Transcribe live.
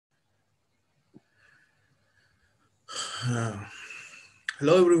Uh,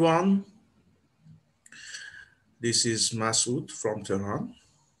 Hello everyone, this is Masoud from Tehran,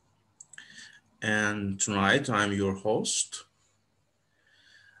 and tonight I'm your host.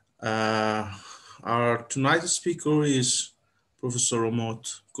 Uh, our tonight's speaker is Professor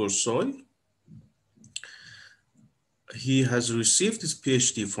Umut Gürsoy. He has received his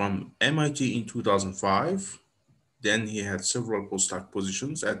PhD from MIT in 2005. Then he had several postdoc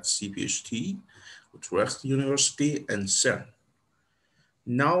positions at CPHT, Utrecht University, and CERN.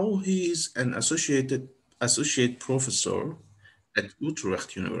 Now he is an associate professor at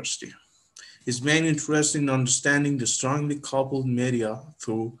Utrecht University. His main interest in understanding the strongly coupled media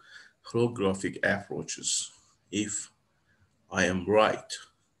through holographic approaches, if I am right.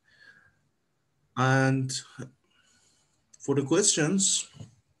 And for the questions,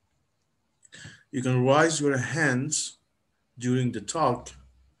 you can raise your hands during the talk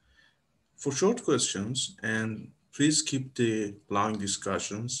for short questions, and please keep the long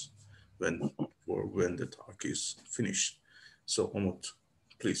discussions when the talk is finished. So, Umut,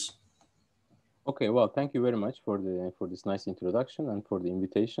 please. Okay, well, thank you very much for this nice introduction and for the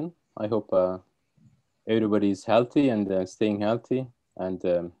invitation. I hope everybody is healthy and staying healthy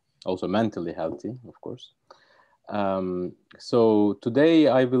and also mentally healthy, of course. So today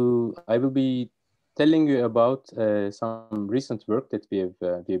I will be telling you about some recent work that we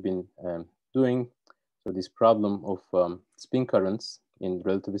have been doing. So this problem of spin currents in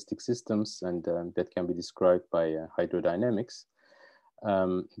relativistic systems, and that can be described by hydrodynamics.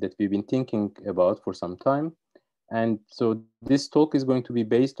 That we've been thinking about for some time. And so this talk is going to be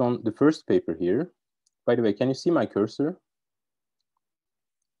based on the first paper here. By the way, can you see my cursor,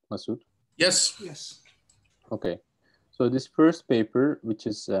 Masoud? Yes. Yes. Okay. So this first paper, which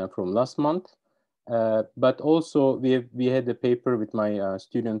is from last month, but also we had a paper with my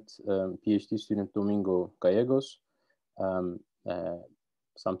student, PhD student Domingo Gallegos,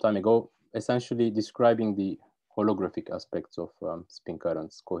 some time ago, essentially describing the holographic aspects of spin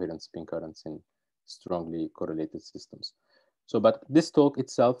currents, coherent spin currents in strongly correlated systems. So, but this talk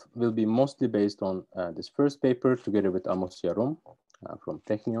itself will be mostly based on this first paper together with Amos Yarom from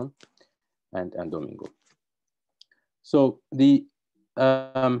Technion and Domingo. So the,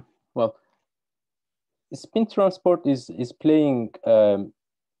 well, spin transport is playing a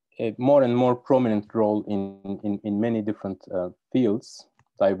more and more prominent role in many different fields,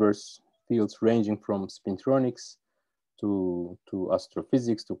 diverse fields ranging from spintronics to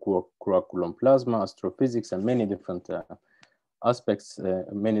astrophysics, to quark Coulomb plasma, astrophysics, and many different aspects,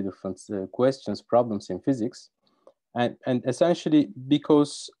 many different questions, problems in physics. And essentially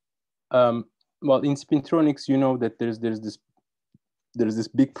because, well, in spintronics, you know that there's this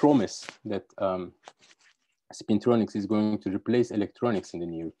big promise that spintronics is going to replace electronics in the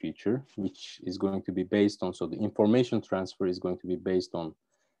near future, which is going to be based on, so the information transfer is going to be based on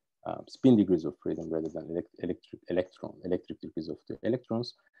spin degrees of freedom rather than electric degrees of the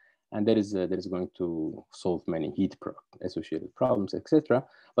electrons. And that is going to solve many heat associated problems, etc.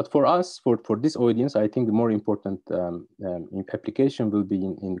 But for us, for this audience, I think the more important application will be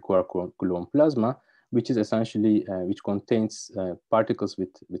in quark Coulomb plasma, which is essentially, which contains particles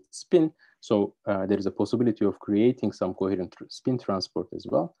with spin. So there is a possibility of creating some coherent spin transport as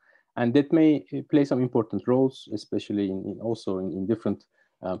well. And that may play some important roles, especially also in different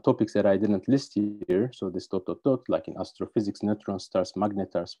topics that I didn't list here. So this ... like in astrophysics, neutron stars,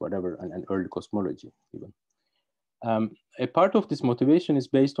 magnetars, whatever, and early cosmology even. A part of this motivation is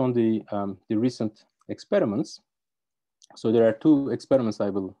based on the recent experiments. So there are two experiments I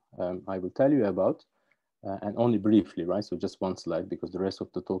will tell you about, and only briefly, right? So just one slide, because the rest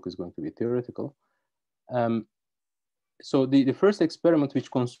of the talk is going to be theoretical. So the first experiment, which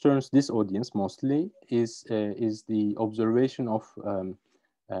concerns this audience mostly, is the observation of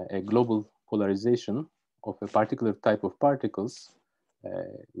a global polarization of a particular type of particles,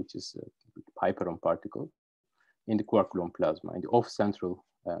 which is a hyperon particle, in the quark Coulomb plasma, in the off-central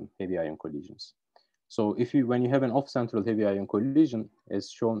heavy ion collisions. So when you have an off-central heavy ion collision,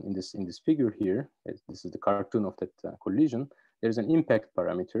 as shown in this figure here, this is the cartoon of that collision, there's an impact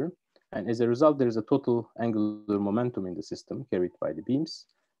parameter. And as a result, there is a total angular momentum in the system carried by the beams,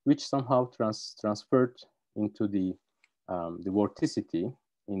 which somehow transferred into the vorticity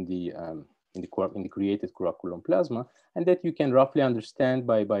in the created quark Coulomb plasma, and that you can roughly understand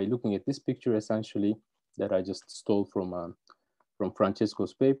by looking at this picture, essentially, that I just stole from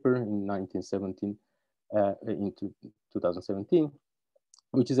Francesco's paper in 1917, into 2017,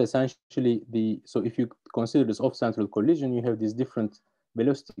 which is essentially so if you consider this off-central collision, you have these different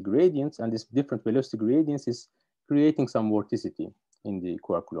velocity gradients, and this different velocity gradients is creating some vorticity in the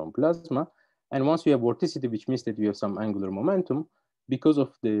quark Coulomb plasma. And once you have vorticity, which means that you have some angular momentum, because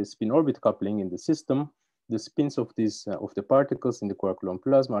of the spin-orbit coupling in the system, the spins of these of the particles in the quark-gluon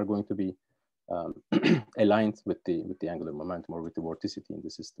plasma are going to be aligned with the angular momentum or with the vorticity in the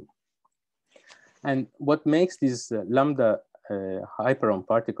system. And what makes these lambda hyperon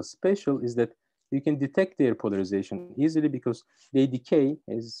particles special is that you can detect their polarization easily because they decay,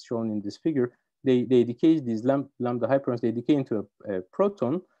 as shown in this figure. They decay, these lambda hyperons, they decay into a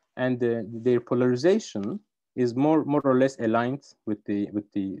proton, and their polarization is more or less aligned with the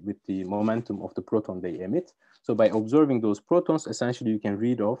momentum of the proton they emit. So by observing those protons, essentially you can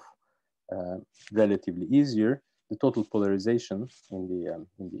read off relatively easier the total polarization of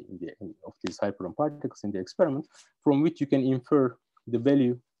these hyperon particles in the experiment, from which you can infer the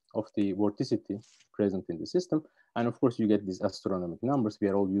value of the vorticity present in the system. And of course, you get these astronomical numbers. We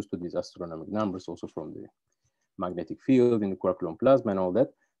are all used to these astronomical numbers also from the magnetic field in the quark-gluon plasma and all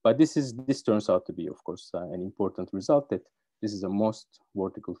that. But this turns out to be, of course, an important result that this is a most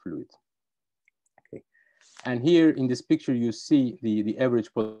vortical fluid. Okay. And here in this picture, you see the average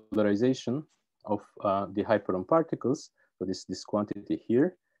polarization of the hyperon particles. So this quantity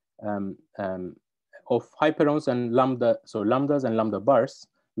here of hyperons and lambda, so lambdas and lambda bars,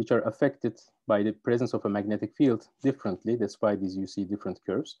 which are affected by the presence of a magnetic field differently. That's why you see different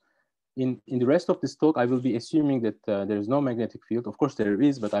curves. In the rest of this talk, I will be assuming that there is no magnetic field. Of course there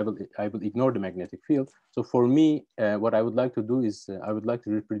is, but I will ignore the magnetic field. So for me, what I would like to do is I would like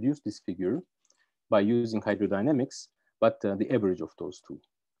to reproduce this figure by using hydrodynamics, but the average of those two.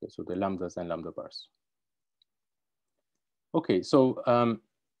 Okay, so the lambdas and lambda bars. Okay, so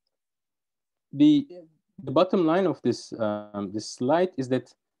the bottom line of this this slide is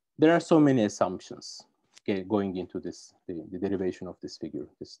that there are so many assumptions, okay, going into this the derivation of this figure,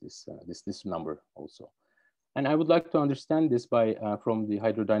 this number also. And I would like to understand this by from the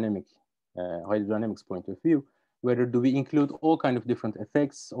hydrodynamics point of view. Whether do we include all kind of different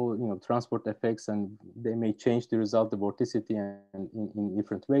effects, or transport effects, and they may change the result, the vorticity, and in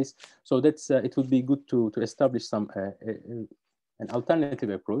different ways. So that's it would be good to establish some an alternative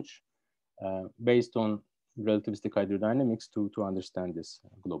approach based on relativistic hydrodynamics to understand this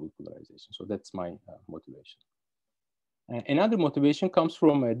global polarization. So that's my motivation. Another motivation comes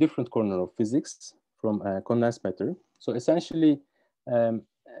from a different corner of physics, from condensed matter. So essentially,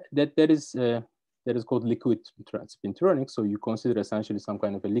 that is called liquid spintronics. So you consider essentially some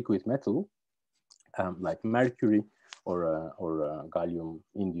kind of a liquid metal, like mercury or gallium,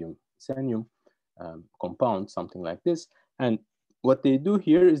 indium, xenium compound, something like this. And what they do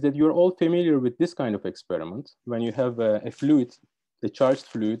here is that you're all familiar with this kind of experiment. When you have a fluid, a charged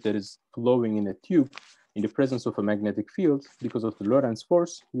fluid that is flowing in a tube in the presence of a magnetic field, because of the Lorentz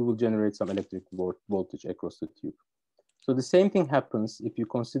force, you will generate some electric voltage across the tube. So the same thing happens if you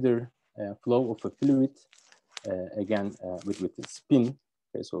consider flow of a fluid, again, with a spin,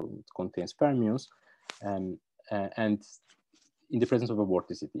 okay, so it contains fermions, and in the presence of a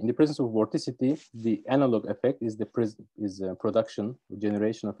vorticity. In the presence of vorticity, the analog effect is the production,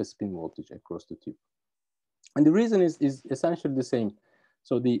 generation of a spin voltage across the tube. And the reason is essentially the same.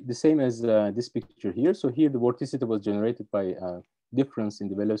 So the same as this picture here. So here the vorticity was generated by difference in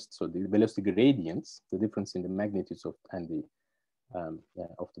the velocity, so the velocity gradients, the difference in the magnitudes of the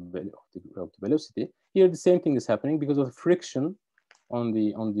velocity. Here the same thing is happening because of friction on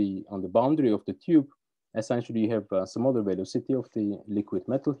the boundary of the tube. Essentially, you have some other velocity of the liquid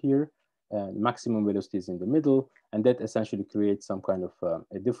metal here. Maximum velocity is in the middle, and that essentially creates some kind of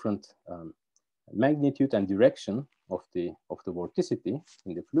a different magnitude and direction of the vorticity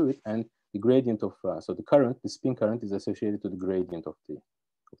in the fluid, and the gradient of so the current, the spin current, is associated to the gradient of the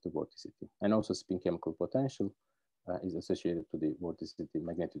vorticity, and also spin chemical potential is associated to the vorticity,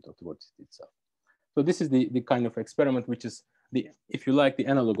 magnitude of the vorticity itself. So this is the kind of experiment which is if you like, the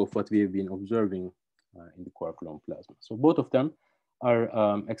analog of what we have been observing in the quark-gluon plasma. So both of them are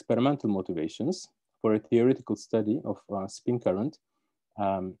experimental motivations for a theoretical study of spin current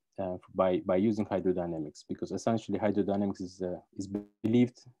by using hydrodynamics, because essentially hydrodynamics is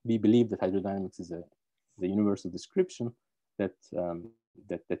believed, we believe that hydrodynamics is the universal description that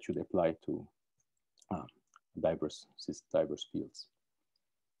that should apply to diverse fields.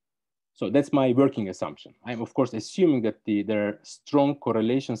 So that's my working assumption. I'm of course assuming that there are strong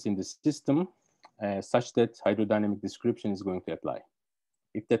correlations in the system such that hydrodynamic description is going to apply.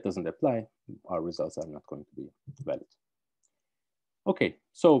 If that doesn't apply, our results are not going to be valid. Okay,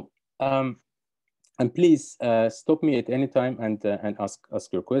 so and please stop me at any time and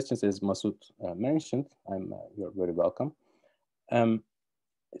ask your questions. As Masoud mentioned, you're very welcome. And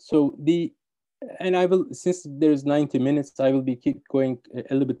I will, since there's 90 minutes, I will be keep going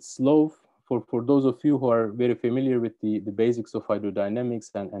a little bit slow for those of you who are very familiar with the basics of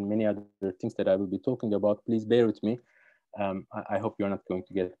hydrodynamics and many other things that I will be talking about, please bear with me. I hope you're not going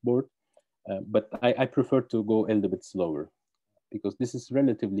to get bored, but I prefer to go a little bit slower because this is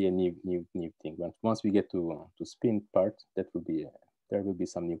relatively a new thing. But once we get to spin part, that will be there will be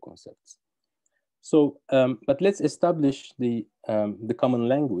some new concepts. So, but let's establish the common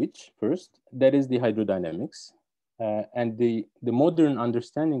language first. That is the hydrodynamics. And the modern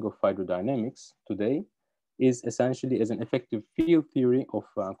understanding of hydrodynamics today is essentially as an effective field theory of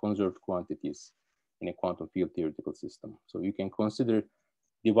conserved quantities in a quantum field theoretical system. So you can consider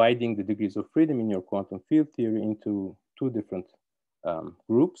dividing the degrees of freedom in your quantum field theory into two different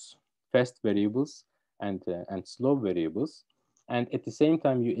groups, fast variables and slow variables. And at the same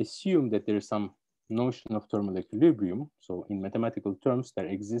time, you assume that there is some notion of thermal equilibrium. So in mathematical terms, there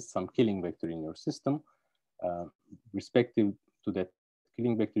exists some killing vector in your system. Respective to that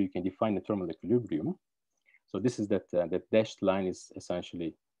killing vector, you can define the thermal equilibrium. So this is that dashed line is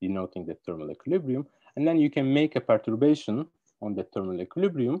essentially denoting the thermal equilibrium. And then you can make a perturbation on the thermal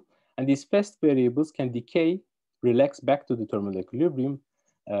equilibrium. And these fast variables can decay, relax back to the thermal equilibrium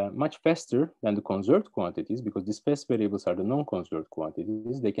much faster than the conserved quantities, because these fast variables are the non-conserved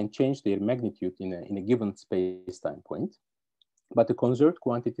quantities. They can change their magnitude in a given space-time point. But the conserved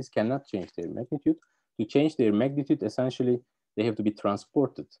quantities cannot change their magnitude. To change their magnitude, essentially, they have to be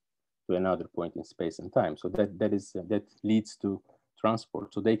transported to another point in space and time. So that leads to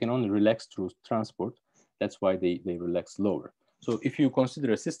transport. So they can only relax through transport. That's why they relax lower. So if you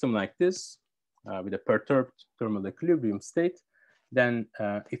consider a system like this with a perturbed thermal equilibrium state, then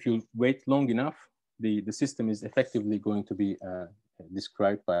if you wait long enough, the system is effectively going to be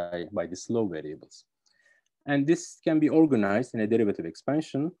described by the slow variables. And this can be organized in a derivative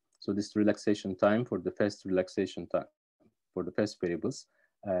expansion. So this relaxation time for the fast relaxation time for the fast variables.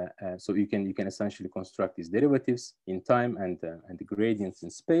 So you can essentially construct these derivatives in time and the gradients in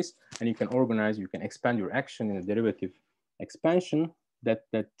space, and you can organize, you can expand your action in a derivative expansion. That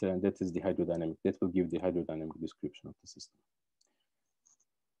is the hydrodynamic. That will give the hydrodynamic description of the system.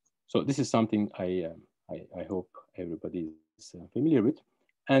 So this is something I hope everybody is familiar with.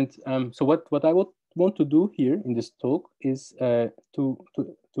 And so what I would want to do here in this talk is to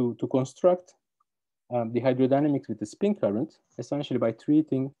construct the hydrodynamics with the spin current, essentially by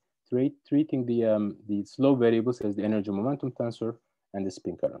treating the slow variables as the energy momentum tensor and the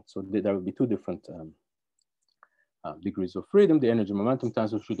spin current. So there will be two different degrees of freedom. The energy momentum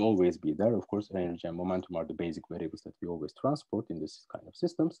tensor should always be there. Of course, energy and momentum are the basic variables that we always transport in this kind of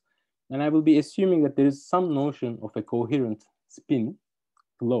systems. And I will be assuming that there is some notion of a coherent spin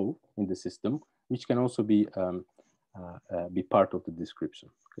flow in the system, which can also be part of the description.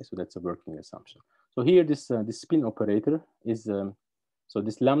 Okay, so that's a working assumption. So here, this spin operator is, so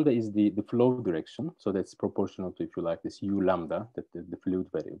this lambda is the flow direction. So that's proportional to, if you like, this u lambda, that the fluid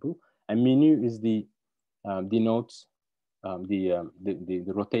variable. And mu is denotes the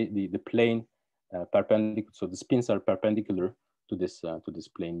plane perpendicular. So the spins are perpendicular to this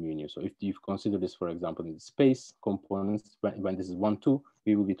plane mu. So if you consider this, for example, in the space components, when this is 1, 2,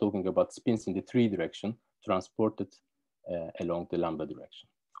 we will be talking about spins in the 3 direction transported along the lambda direction.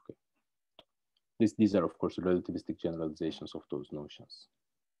 Okay. These are, of course, relativistic generalizations of those notions.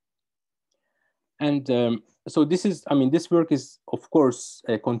 And so this is, I mean, this work is, of course,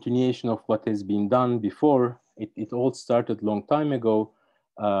 a continuation of what has been done before. It all started a long time ago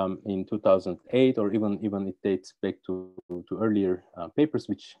in 2008, or even it dates back to earlier papers,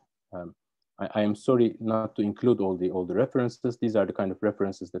 which I am sorry not to include all the references. These are the kind of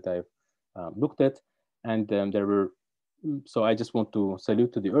references that I've looked at. And there were, so I just want to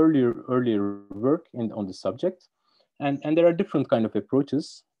salute to the earlier work on the subject. And there are different kind of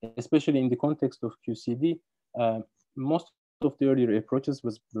approaches, especially in the context of QCD. Most of the earlier approaches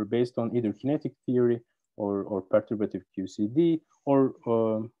were based on either kinetic theory or perturbative QCD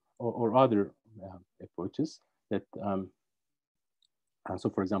or other approaches that. And so,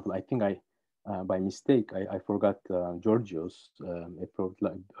 for example, I think by mistake I forgot Giorgio's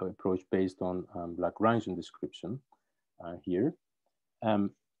approach based on Lagrangian description here,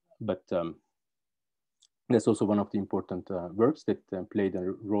 but. That's also one of the important works that played a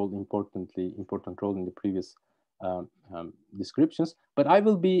important role in the previous descriptions. But I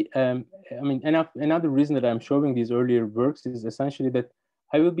will be, I mean, another reason that I'm showing these earlier works is essentially that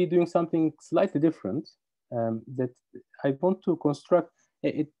I will be doing something slightly different, that I want to construct,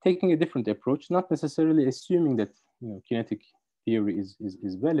 taking a different approach, not necessarily assuming that kinetic theory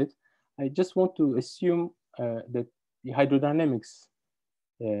is valid. I just want to assume that the hydrodynamics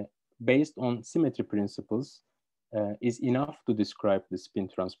based on symmetry principles is enough to describe the spin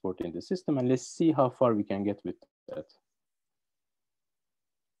transport in the system. And let's see how far we can get with that.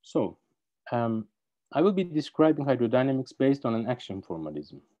 So I will be describing hydrodynamics based on an action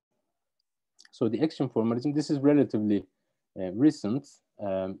formalism. So the action formalism, this is relatively recent,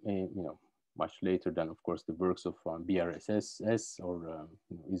 much later than, of course, the works of BRSS or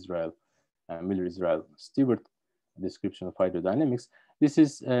Israel, Miller-Israel Stewart description of hydrodynamics. This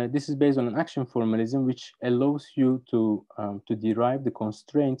is based on an action formalism which allows you to derive the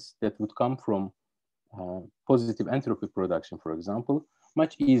constraints that would come from positive entropy production, for example,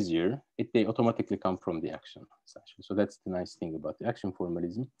 much easier if they automatically come from the action, essentially. So that's the nice thing about the action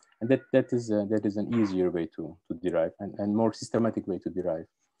formalism, and that is an easier way to derive and more systematic way to derive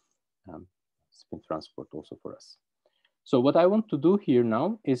spin transport also for us. So what I want to do here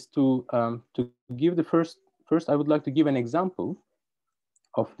now is to give the first I would like to give an example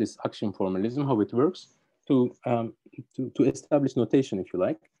of this action formalism, how it works, to establish notation, if you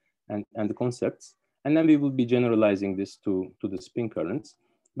like, and the concepts. And then we will be generalizing this to the spin currents.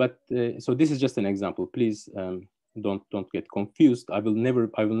 But so this is just an example. Please don't get confused. I will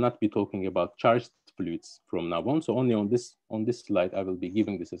not be talking about charged fluids from now on. So only on this slide, I will be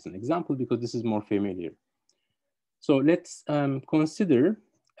giving this as an example because this is more familiar. So let's consider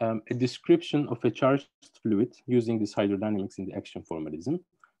a description of a charged fluid using this hydrodynamics in the action formalism.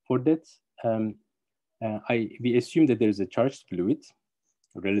 For that, we assume that there is a charged fluid,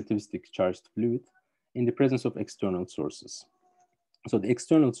 a relativistic charged fluid, in the presence of external sources. So the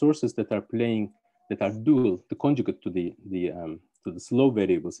external sources that are dual, the conjugate to the slow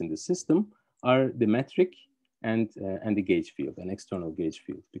variables in the system, are the metric and the gauge field, an external gauge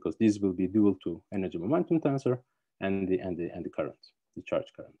field, because these will be dual to energy momentum tensor and the current, the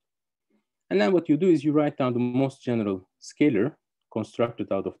charge current. And then what you do is you write down the most general scalar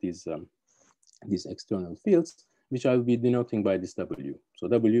constructed out of these external fields, which I will be denoting by this W. So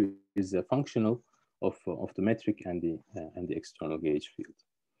W is a functional of the metric and the external gauge field.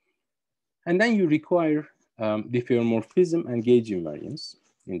 And then you require diffeomorphism and gauge invariance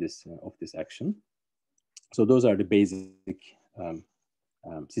in this of this action. So those are the basic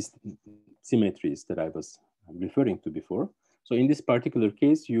symmetries that I was referring to before. So in this particular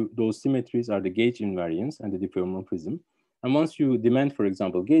case, those symmetries are the gauge invariance and the diffeomorphism. And once you demand, for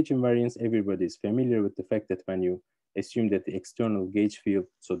example, gauge invariance, everybody is familiar with the fact that when you assume that the external gauge field,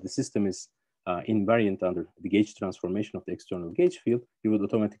 so the system is invariant under the gauge transformation of the external gauge field, you would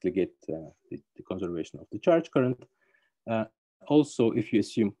automatically get the conservation of the charge current. Also, if you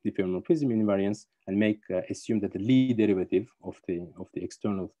assume diffeomorphism invariance and assume that the Lie derivative of the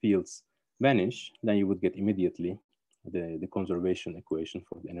external fields vanish, then you would get immediately the conservation equation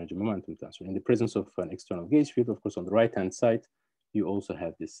for the energy momentum tensor. In the presence of an external gauge field, of course, on the right-hand side, you also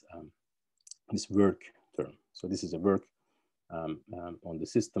have this work term. So this is a work on the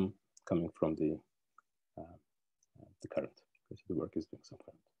system coming from the current. Okay, so the work is doing some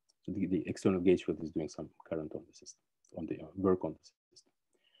current. So the external gauge field is doing some current on the system, on the work on the system.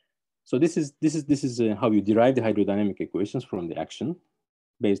 So this is how you derive the hydrodynamic equations from the action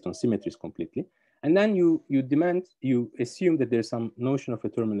based on symmetries completely. And then you assume that there's some notion of a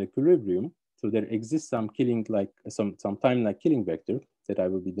terminal equilibrium. So there exists some time-like killing vector that I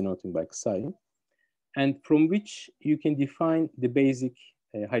will be denoting by psi, and from which you can define the basic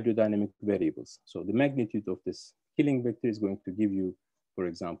hydrodynamic variables. So the magnitude of this killing vector is going to give you, for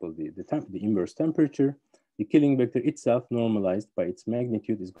example, the inverse temperature. The killing vector itself, normalized by its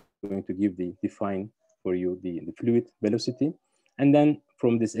magnitude, is going to define for you the fluid velocity. And then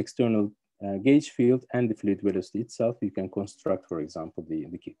from this external gauge field and the fluid velocity itself, you can construct, for example, the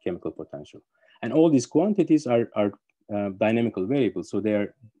chemical potential. And all these quantities are dynamical variables. So they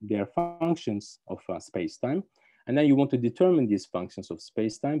are functions of space-time. And then you want to determine these functions of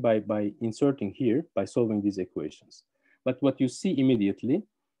space-time by inserting here, by solving these equations. But what you see immediately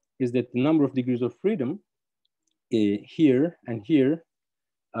is that the number of degrees of freedom here and here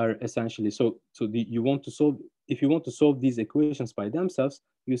are essentially, you want to solve, if you want to solve these equations by themselves,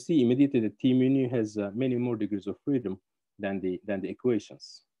 you see immediately that T mu has many more degrees of freedom than the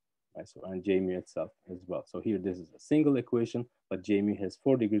equations, right? So, and J mu itself as well. So here, this is a single equation, but J mu has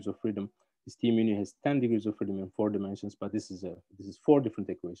 4 degrees of freedom. This T mu has 10 degrees of freedom in 4 dimensions, but this is 4 different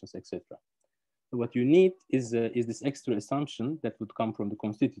equations, etc. So what you need is this extra assumption that would come from the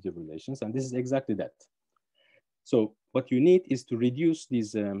constitutive relations, and this is exactly that. So what you need is to reduce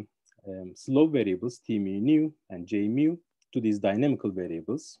these slow variables, T mu and J mu, to these dynamical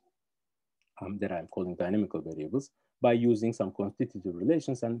variables that I'm calling dynamical variables by using some constitutive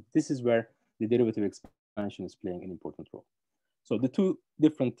relations. And this is where the derivative expansion is playing an important role. So the two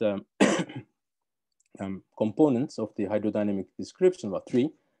different components of the hydrodynamic description, well, three,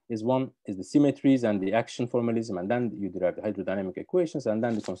 is one is the symmetries and the action formalism, and then you derive the hydrodynamic equations, and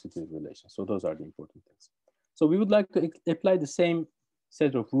then the constitutive relations. So those are the important things. So we would like to apply the same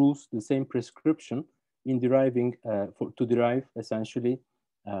set of rules, the same prescription in deriving, to derive essentially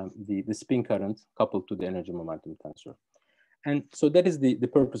the spin current coupled to the energy momentum tensor. And so that is the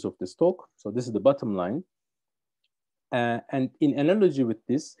purpose of this talk. So this is the bottom line. And in analogy with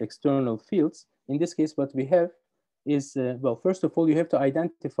this external fields, in this case, what we have is, well, first of all, you have to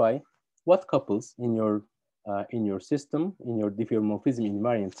identify what couples in your system, in your diffeomorphism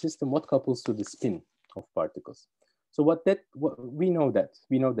invariant system, what couples to the spin of particles. So we know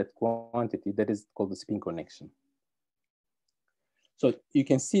that quantity that is called the spin connection. So you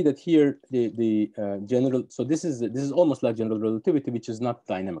can see that here the general. So this is almost like general relativity, which is not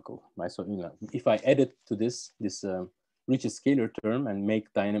dynamical, right? So if I add it to this Rich's scalar term and make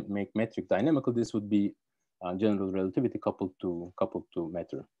metric dynamical, this would be general relativity coupled to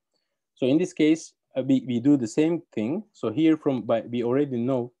matter. So in this case, we do the same thing. So here we already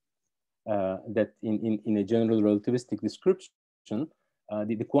know that in a general relativistic description,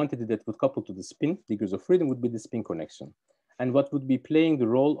 the quantity that would couple to the spin, degrees of freedom, would be the spin connection. And what would be playing the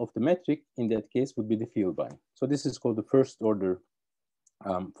role of the metric in that case would be the field bind. So this is called the first order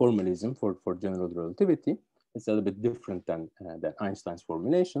formalism for general relativity. It's a little bit different than Einstein's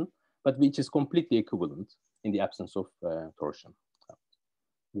formulation, but which is completely equivalent in the absence of torsion.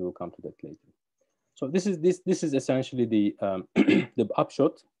 We will come to that later. So this is essentially the the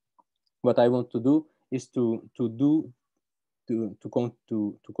upshot. What I want to do is to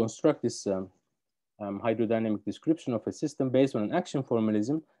construct this hydrodynamic description of a system based on an action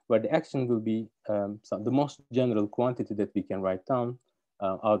formalism, where the action will be the most general quantity that we can write down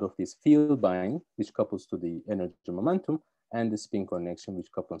out of this field bind, which couples to the energy momentum, and the spin connection,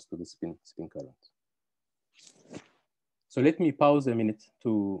 which couples to the spin current. So let me pause a minute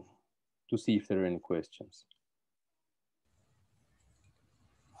to see if there are any questions.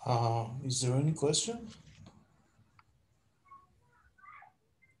 Is there any question?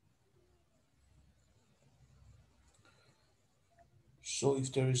 So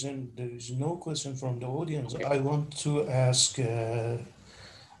if there is no question from the audience, okay. I want to ask,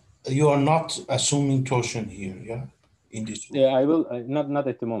 you are not assuming torsion here, yeah? In this way. Yeah, I will, not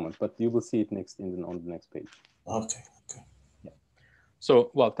at the moment, but you will see it on the next page. Okay, okay. Yeah.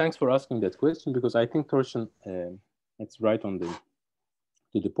 So, well, thanks for asking that question, because I think torsion, it's right on to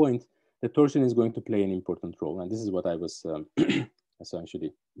the point that torsion is going to play an important role. And this is what I was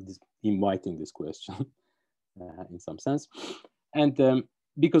essentially inviting this question in some sense. And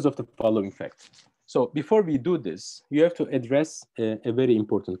because of the following fact. So before we do this, you have to address a very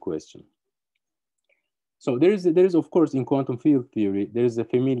important question. So there is of course in quantum field theory, there is a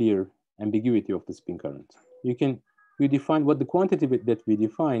familiar ambiguity of the spin current. We define what the quantity that we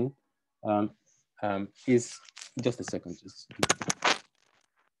define is, just a second.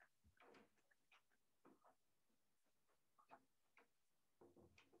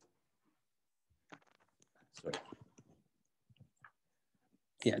 Sorry.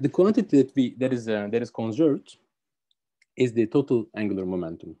 Yeah, the quantity that is conserved is the total angular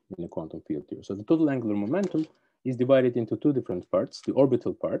momentum in a quantum field theory. So the total angular momentum is divided into two different parts: the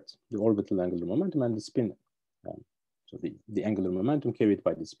orbital part, the orbital angular momentum, and the spin. So the angular momentum carried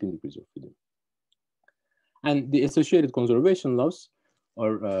by the spin degrees of freedom. And the associated conservation laws,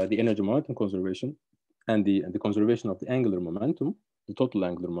 or the energy momentum conservation, and the conservation of the angular momentum, the total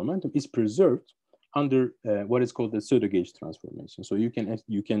angular momentum, is preserved under what is called the pseudo-gauge transformation. So you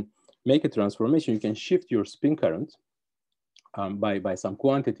can make a transformation. You can shift your spin current by some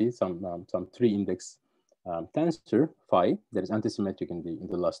quantity, some 3-index tensor phi that is antisymmetric in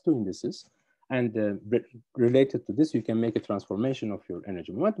the last two indices. And related to this, you can make a transformation of your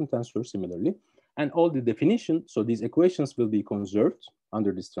energy momentum tensor similarly. And all the definition, so these equations will be conserved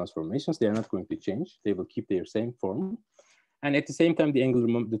under these transformations. They are not going to change. They will keep their same form. And at the same time,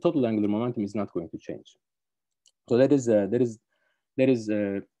 the total angular momentum is not going to change. So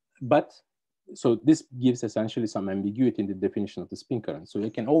so this gives essentially some ambiguity in the definition of the spin current. So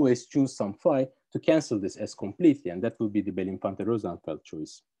you can always choose some phi to cancel this S completely, and that will be the Belinfante-Rosenfeld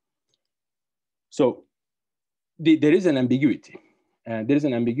choice. So there is an ambiguity. There is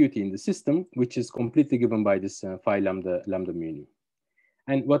an ambiguity in the system, which is completely given by this phi lambda mu nu.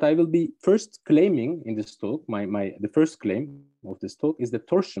 And what I will be first claiming in this talk, the first claim of this talk, is that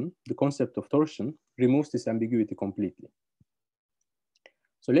torsion, the concept of torsion, removes this ambiguity completely.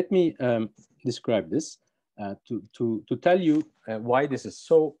 So let me describe this to tell you why this is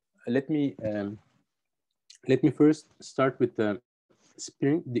so. Let me first start with the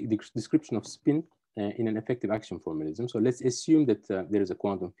description of spin in an effective action formalism. So let's assume that there is a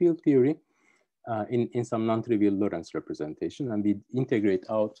quantum field theory in some non-trivial Lorentz representation, and we integrate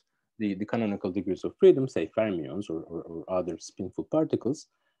out the canonical degrees of freedom, say fermions or other spinful particles,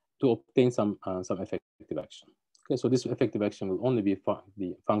 to obtain some effective action. Okay, so this effective action will only be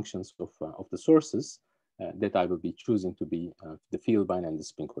the functions of the sources that I will be choosing to be the field bind and the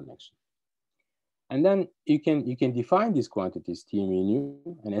spin connection. And then you can define these quantities T mu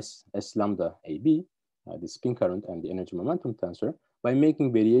nu and S lambda AB, the spin current and the energy momentum tensor, by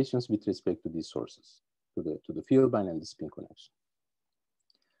making variations with respect to these sources, to the field bind and the spin connection.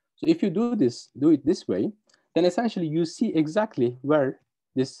 So if you do it this way, then essentially you see exactly where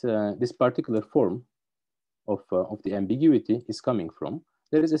this particular form of the ambiguity is coming from.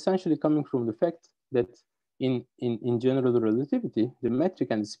 That is essentially coming from the fact that in general relativity, the metric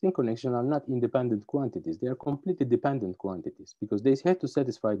and the spin connection are not independent quantities. They are completely dependent quantities because they have to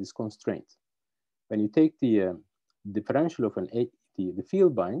satisfy this constraint. When you take the differential of the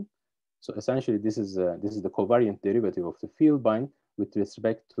field bind, so essentially this is the covariant derivative of the field bind with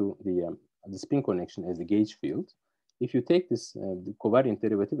respect to the spin connection as the gauge field. If you take this the covariant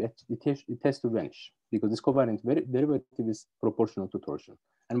derivative, it has to vanish because this covariant derivative is proportional to torsion.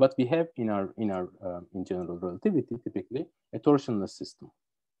 And what we have in general relativity, typically a torsionless system.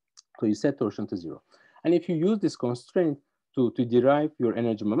 So you set torsion to 0. And if you use this constraint to derive your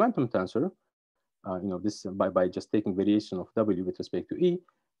energy momentum tensor, this by just taking variation of W with respect to E,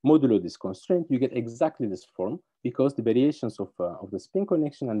 modulo this constraint, you get exactly this form because the variations of the spin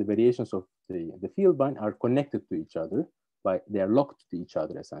connection and the variations of the field bind are connected to each other they are locked to each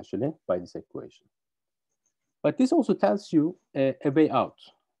other essentially by this equation. But this also tells you a way out.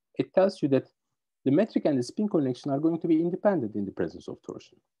 It tells you that the metric and the spin connection are going to be independent in the presence of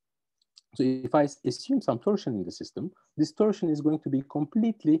torsion. So if I assume some torsion in the system, this torsion is going to be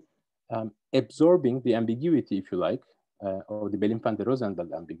completely absorbing the ambiguity, if you like, or the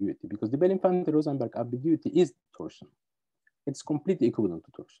Belinfante-Rosenberg ambiguity, because the Belinfante-Rosenberg ambiguity is torsion. It's completely equivalent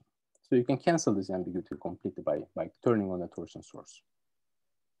to torsion. So you can cancel this ambiguity completely by turning on a torsion source.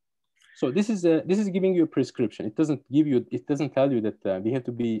 So this is giving you a prescription. It doesn't tell you that we have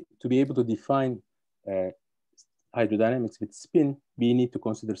to be able to define hydrodynamics with spin, we need to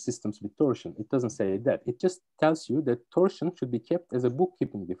consider systems with torsion. It doesn't say that. It just tells you that torsion should be kept as a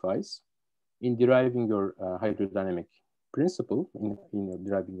bookkeeping device in deriving your hydrodynamic principle, in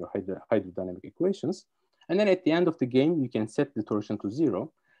deriving your hydrodynamic equations. And then at the end of the game, you can set the torsion to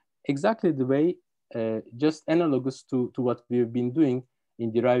 0, exactly the way, just analogous to what we've been doing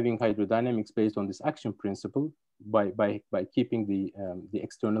in deriving hydrodynamics based on this action principle by keeping the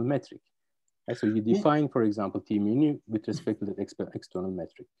external metric. And so you define, for example, T mu nu with respect to that external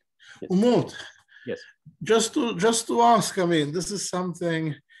metric. Yes. Umut, yes. Just to ask, I mean, this is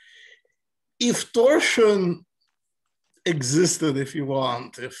something, if torsion existed, if you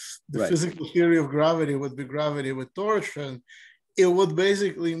want, if the physical theory of gravity would be gravity with torsion, it would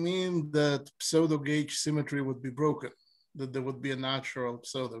basically mean that pseudo gauge symmetry would be broken, that there would be a natural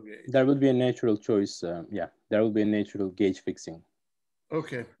pseudo gauge. There would be a natural choice. Yeah, there will be a natural gauge fixing.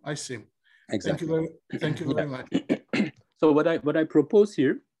 Okay, I see. Exactly. Thank you very much. So what I propose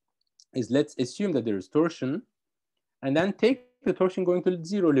here is, let's assume that there is torsion, and then take the torsion going to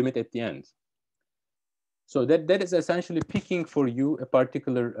 0 limit at the end. So that is essentially picking for you a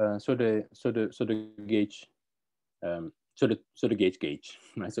particular gauge, gauge,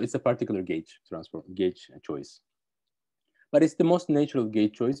 right? So it's a particular gauge choice, but it's the most natural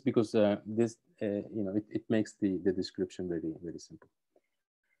gauge choice because it makes the description very simple.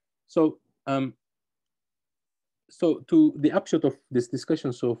 So to the upshot of this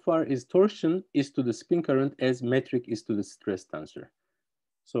discussion so far is torsion is to the spin current as metric is to the stress tensor.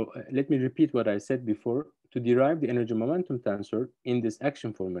 So let me repeat what I said before. To derive the energy momentum tensor in this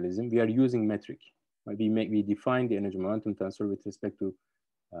action formalism, we are using metric. We define the energy momentum tensor with respect to,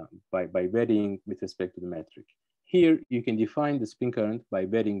 by varying with respect to the metric. Here, you can define the spin current by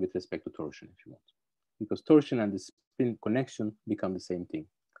varying with respect to torsion if you want, because torsion and the spin connection become the same thing,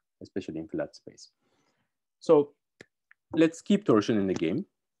 especially in flat space. So let's keep torsion in the game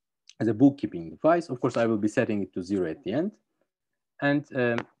as a bookkeeping device. Of course, I will be setting it to 0 at the end. And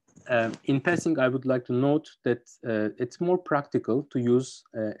in passing, I would like to note that it's more practical to use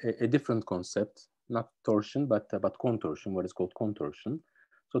a different concept, not torsion, but contortion, what is called contortion.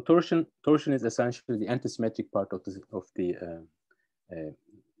 So torsion is essentially the antisymmetric part of the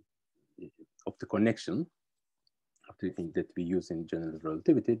connection that we use in general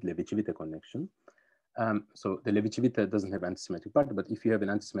relativity, the Levi-Civita connection. So the Levi-Civita doesn't have antisymmetric part, but if you have an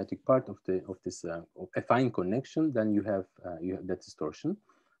antisymmetric part of this affine connection, then you have that is torsion.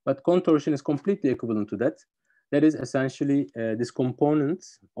 But contortion is completely equivalent to that. That is essentially this component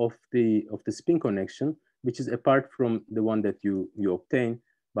of the spin connection, which is apart from the one that you obtain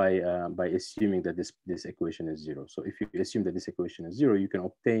by assuming that this equation is zero. So if you assume that this equation is zero, you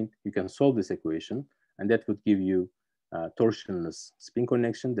can solve this equation, and that would give you torsionless spin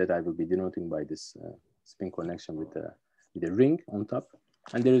connection that I will be denoting by this spin connection with a ring on top.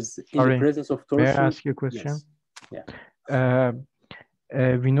 And there is in the presence of torsion. May I ask you a question? Yes. Yeah.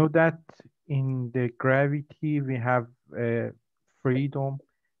 We know that in the gravity we have freedom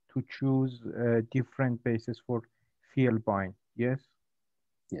to choose different bases for field bind. Yes.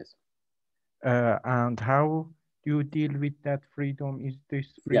 Yes. And how do you deal with that freedom? Is this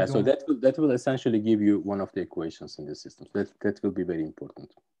freedom? Yeah, so that will essentially give you one of the equations in the system. That will be very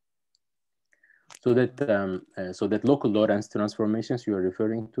important. So that local Lorentz transformations you are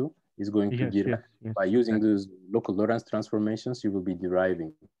referring to is going to give by using those local Lorentz transformations, we will be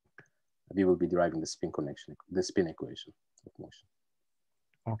deriving the spin connection, the spin equation of motion.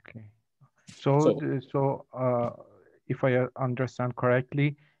 Okay. So if I understand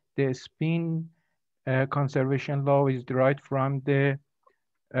correctly, the spin conservation law is derived from the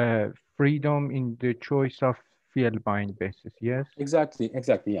freedom in the choice of field bind basis. Yes. Exactly.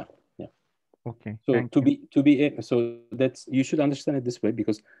 Yeah. Okay. So so that's, you should understand it this way,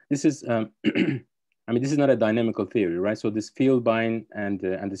 because this is I mean, this is not a dynamical theory, right? So this field bind and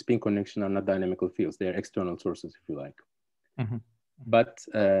the spin connection are not dynamical fields; they are external sources, if you like. Mm-hmm.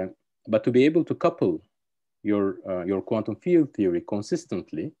 But to be able to couple your quantum field theory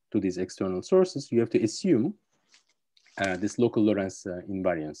consistently to these external sources, you have to assume this local Lorentz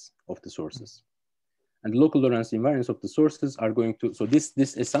invariance of the sources. And the local Lorentz invariance of the sources are going to, so this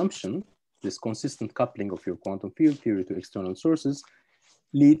assumption, this consistent coupling of your quantum field theory to external sources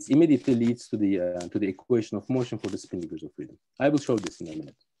immediately leads to the equation of motion for the spin degrees of freedom. I will show this in a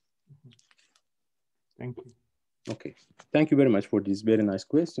minute. Thank you. Okay, thank you very much for these very nice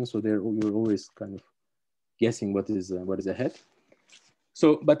questions. So you're always kind of guessing what is ahead.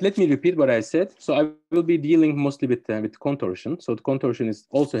 So, but let me repeat what I said. So I will be dealing mostly with contortion. So the contortion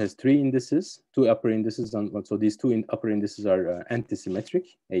also has three indices, two upper indices, and so these two upper indices are antisymmetric,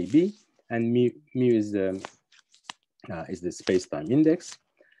 A, B, and mu is the space-time index.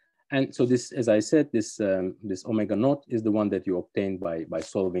 And so this, as I said, this omega naught is the one that you obtain by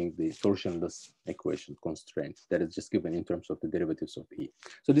solving the torsionless equation constraint that is just given in terms of the derivatives of E.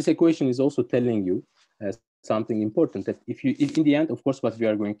 So this equation is also telling you something important, that if in the end, of course, what we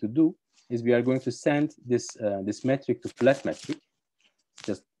are going to do is we are going to send this metric to flat metric,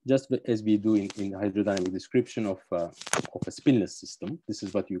 just as we do in hydrodynamic description of a spinless system. This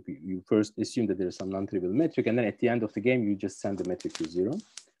is what you first assume, that there is some non-trivial metric, and then at the end of the game, you just send the metric to 0,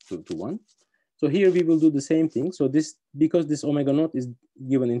 to 1. So here we will do the same thing. So because this omega naught is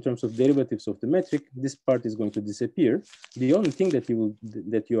given in terms of derivatives of the metric, this part is going to disappear. The only thing that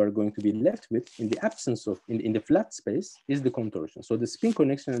you are going to be left with in the absence of, in the flat space, is the contortion. So the spin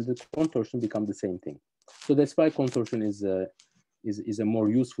connection and the contortion become the same thing. So that's why contortion is a more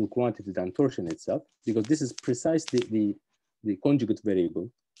useful quantity than torsion itself, because this is precisely the conjugate variable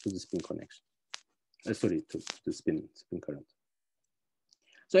to the spin connection. Sorry, to the spin current.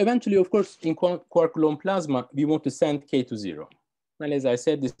 So eventually, of course, in quark-Coulomb plasma, we want to send K to 0. And as I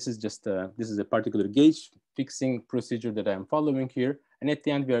said, this is just this is a particular gauge fixing procedure that I'm following here. And at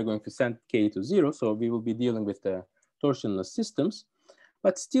the end, we are going to send K to 0. So we will be dealing with the torsionless systems.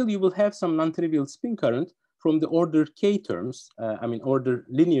 But still, you will have some non-trivial spin current from the order K terms. I mean, order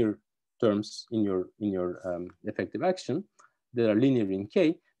linear terms in your effective action that are linear in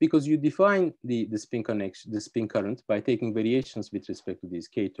K, because you define the spin connection, the spin current, by taking variations with respect to these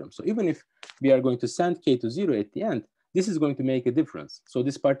K terms. So even if we are going to send K to 0 at the end, this is going to make a difference. So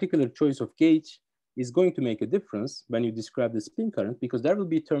this particular choice of gauge is going to make a difference when you describe the spin current, because there will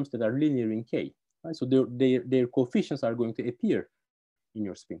be terms that are linear in K. Right? So their coefficients are going to appear in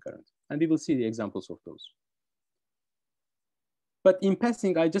your spin current. And we will see the examples of those. But in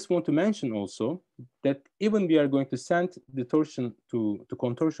passing, I just want to mention also that even we are going to send the torsion to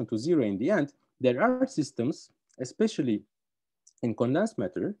contortion to 0 in the end, there are systems, especially in condensed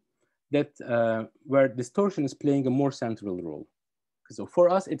matter, that where distortion is playing a more central role. So for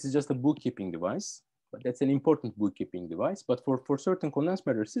us, it's just a bookkeeping device, but that's an important bookkeeping device. But for certain condensed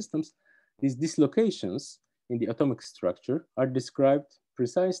matter systems, these dislocations in the atomic structure are described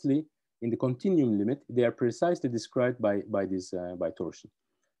precisely in the continuum limit. They are precisely described by torsion.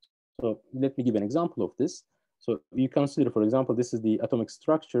 So let me give an example of this. So you consider, for example, this is the atomic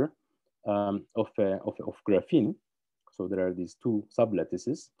structure of graphene. So there are these two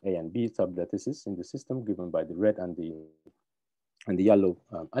sublattices, A and B sublattices in the system, given by the red and the and the yellow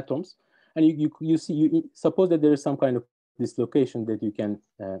atoms. And you suppose that there is some kind of dislocation that you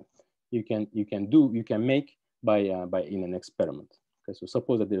can make by in an experiment. Okay, so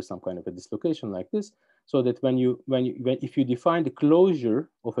suppose that there is some kind of a dislocation like this, so that if you define the closure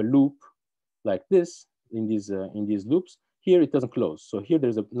of a loop like this in these loops, here it doesn't close. So here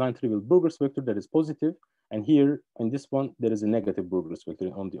there's a non-trivial Burgers vector that is positive, and here in this one there is a negative Burgers vector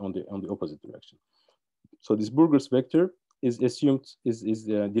on the opposite direction. So this Burgers vector is assumed is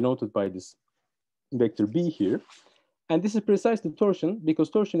denoted by this vector B here. And this is precisely torsion, because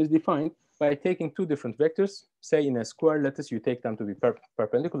torsion is defined by taking two different vectors, say in a square lattice, you take them to be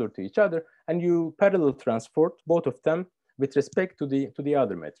perpendicular to each other, and you parallel transport both of them with respect to the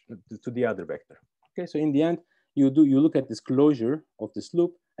other vector. Okay, so in the end, you look at this closure of this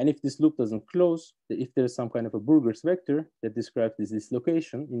loop, and if this loop doesn't close, if there's some kind of a Burgers vector that describes this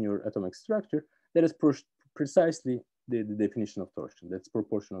dislocation in your atomic structure, that is precisely the definition of torsion. That's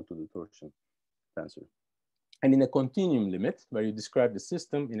proportional to the torsion tensor. And in a continuum limit, where you describe the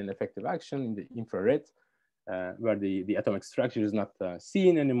system in an effective action in the infrared, where the atomic structure is not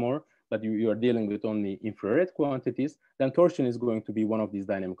seen anymore, but you are dealing with only infrared quantities, then torsion is going to be one of these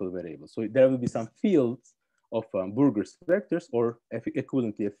dynamical variables. So there will be some fields of Burgers vectors, or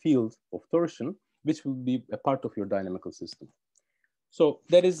equivalently a field of torsion, which will be a part of your dynamical system. So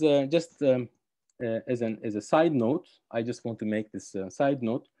that is just as a side note, I just want to make this side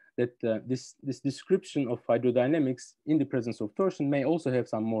note, that this description of hydrodynamics in the presence of torsion may also have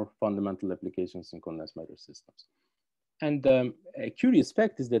some more fundamental applications in condensed matter systems. And a curious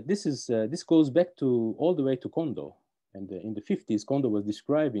fact is that this goes back to all the way to Kondo. And in the 50s, Kondo was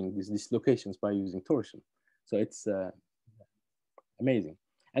describing these dislocations by using torsion. So it's amazing.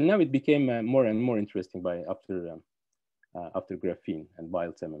 And now it became more and more interesting after graphene and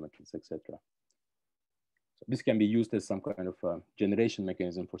wild semimetals, etc. This can be used as some kind of generation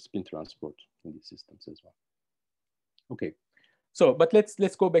mechanism for spin transport in these systems as well. Okay, so but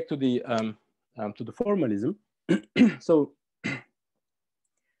let's go back to the formalism. So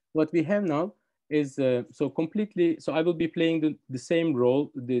what we have now is so completely. So I will be playing the same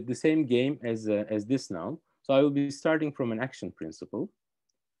role, the same game as this now. So I will be starting from an action principle,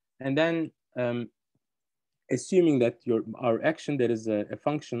 and then assuming that our action, that is a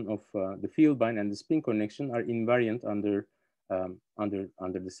function of the field bind and the spin connection, are invariant under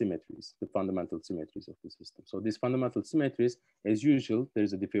the symmetries, the fundamental symmetries of the system. So these fundamental symmetries, as usual, there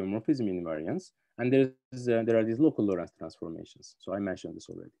is a diffeomorphism invariance, and there are these local Lorentz transformations. So I mentioned this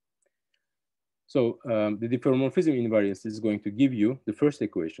already. So the diffeomorphism invariance is going to give you the first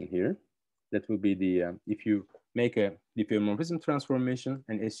equation here. That will be the if you make a diffeomorphism transformation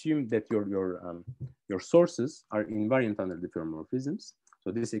and assume that your sources are invariant under diffeomorphisms.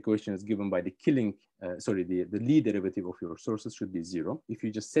 So this equation is given by the the Lie derivative of your sources should be 0. If you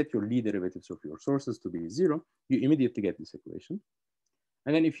just set your Lie derivatives of your sources to be 0, you immediately get this equation.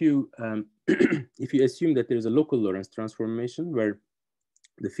 And then if you if you assume that there is a local Lorentz transformation where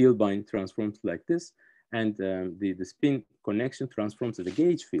the field bind transforms like this, and the spin connection transforms as a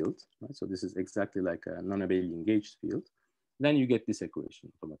gauge field, right? So this is exactly like a non-abelian gauge field. Then you get this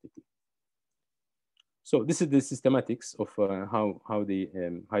equation automatically. So this is the systematics of how the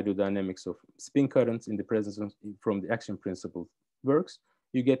hydrodynamics of spin currents in the presence of, from the action principle works.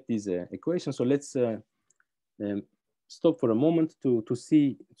 You get these equations. So let's stop for a moment to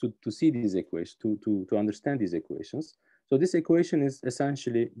see these equations, to understand these equations. So this equation is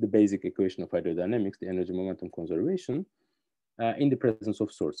essentially the basic equation of hydrodynamics, the energy momentum conservation, in the presence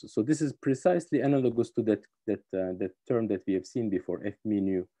of sources. So this is precisely analogous to that term that we have seen before, F mu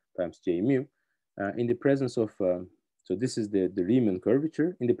nu times J mu, in the presence of, so this is the Riemann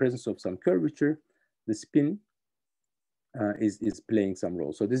curvature. In the presence of some curvature, the spin is playing some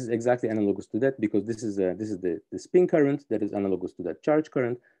role. So this is exactly analogous to that, because this is the spin current that is analogous to that charge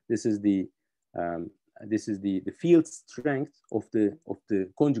current. This is the field strength of the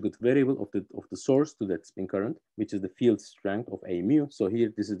conjugate variable of the source to that spin current, which is the field strength of A mu. So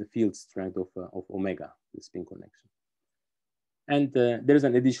here, this is the field strength of omega, the spin connection. And there's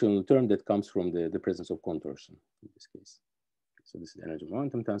an additional term that comes from the presence of contortion in this case. So this is the energy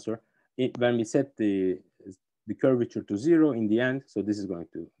momentum tensor. When we set the curvature to 0 in the end, so this is going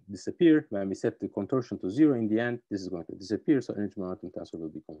to disappear. When we set the contortion to 0 in the end, this is going to disappear. So energy momentum tensor will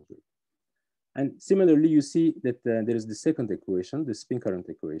be conserved. And similarly, you see that there is the second equation, the spin current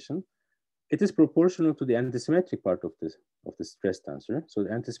equation. It is proportional to the antisymmetric part of the stress tensor. So the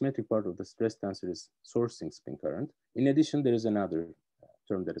antisymmetric part of the stress tensor is sourcing spin current. In addition, there is another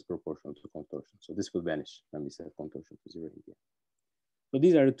term that is proportional to contortion. So this will vanish when we set contortion to 0 in the end. So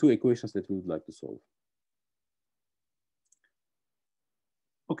these are the two equations that we would like to solve.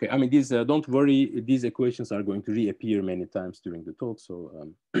 Okay, I mean, these, don't worry, these equations are going to reappear many times during the talk.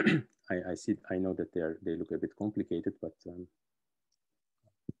 So I know that they look a bit complicated, but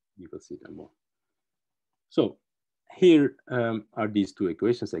you will see them more. So here are these two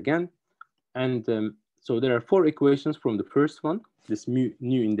equations again. And so there are 4 equations from the first one. This mu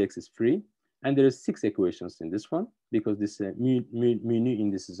index is free. And there are 6 equations in this one because this mu nu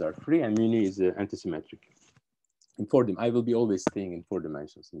indices are free and mu nu is antisymmetric. In 4 I will be always staying in 4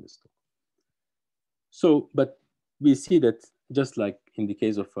 dimensions in this talk. So, but we see that just like in the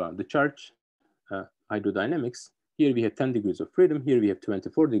case of the charge hydrodynamics, here we have 10 degrees of freedom, here we have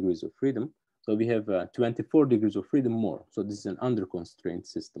 24 degrees of freedom. So we have 24 degrees of freedom more. So this is an under constraint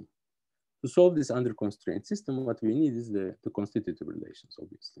system. To solve this under constraint system, what we need is the constitutive relations,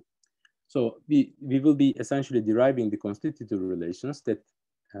 obviously. So we will be essentially deriving the constitutive relations that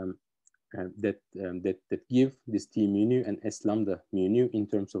that give this T mu nu and S lambda mu nu in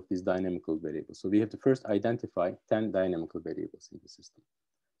terms of these dynamical variables. So we have to first identify 10 dynamical variables in the system.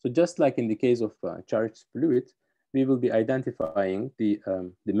 So just like in the case of charged fluid, we will be identifying the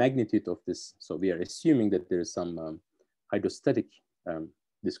magnitude of this. So we are assuming that there is some hydrostatic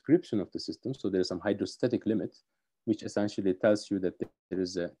description of the system. So there is some hydrostatic limit, which essentially tells you that there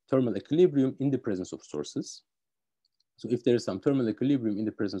is a thermal equilibrium in the presence of sources. So if there is some thermal equilibrium in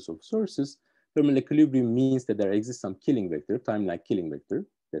the presence of sources, thermal equilibrium means that there exists some killing vector, time-like killing vector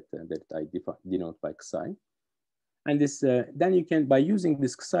that I denote by psi. And this, then you can, by using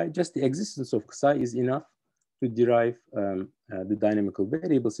this psi, just the existence of psi is enough to derive the dynamical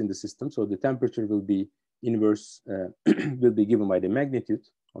variables in the system. So the temperature will be inverse, will be given by the magnitude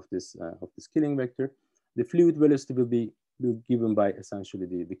of this killing vector. The fluid velocity will be given by essentially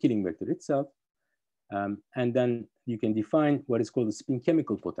the killing vector itself. And then you can define what is called the spin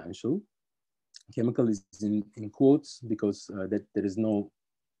chemical potential. Chemical is in quotes because that there is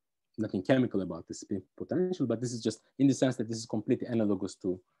nothing chemical about the spin potential, but this is just in the sense that this is completely analogous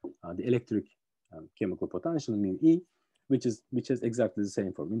to the electric chemical potential, mu E, which is exactly the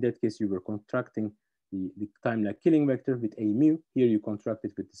same form. In that case, you were contracting the time-like killing vector with a mu. Here you contract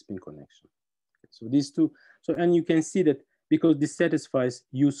it with the spin connection. Okay, so these two, so and you can see that because this satisfies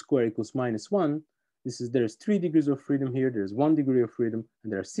u square equals -1, there's 3 degrees of freedom here, there's 1 degree of freedom,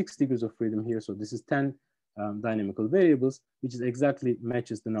 and there are 6 degrees of freedom here. So this is 10 dynamical variables, which is exactly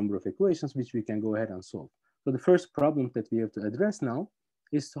matches the number of equations which we can go ahead and solve. So the first problem that we have to address now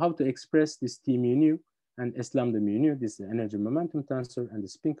is how to express this T mu nu and S lambda mu nu, this energy momentum tensor and the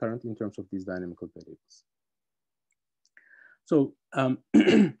spin current in terms of these dynamical variables. So,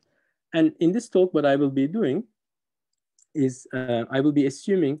 and in this talk, what I will be doing is I will be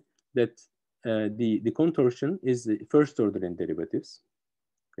assuming that the contortion is the first order in derivatives,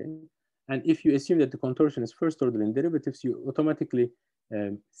 okay? And if you assume that the contortion is first order in derivatives, you automatically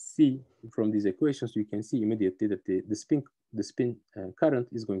see from these equations, you can see immediately that the spin current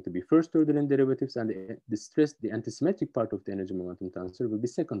is going to be first order in derivatives, and the antisymmetric part of the energy momentum tensor will be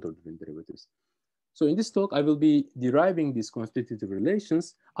second order in derivatives. So in this talk, I will be deriving these constitutive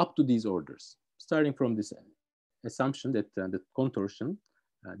relations up to these orders, starting from this assumption that the contortion,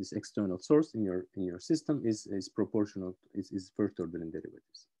 this external source in your system is proportional, is first order in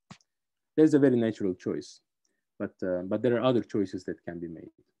derivatives. There's a very natural choice, but there are other choices that can be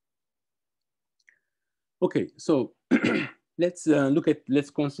made. Okay, so let's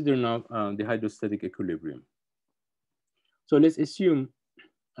consider now the hydrostatic equilibrium. So let's assume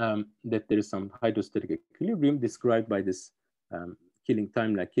that there is some hydrostatic equilibrium described by this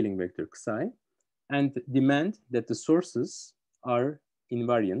time-like killing vector psi, and demand that the sources are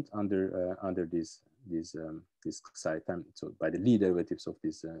invariant under this psi time. So by the Lie derivatives of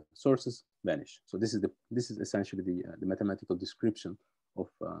these sources vanish. So this is essentially the mathematical description of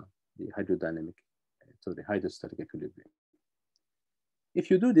the hydrodynamic, so the hydrostatic equilibrium. If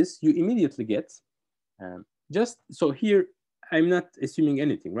you do this, you immediately get so here I'm not assuming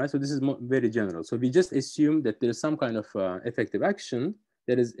anything, right? So this is very general. So we just assume that there is some kind of effective action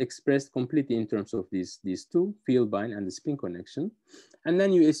that is expressed completely in terms of these two, field bind and the spin connection. And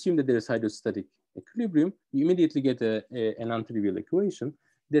then you assume that there is hydrostatic equilibrium. You immediately get a non-trivial equation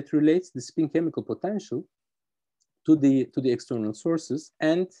that relates the spin chemical potential to the external sources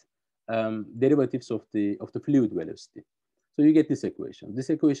and derivatives of the fluid velocity. So you get this equation. This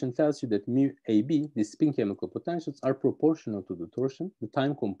equation tells you that mu AB, the spin chemical potentials, are proportional to the torsion, the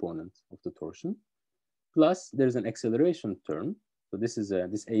time component of the torsion, plus there's an acceleration term. So this is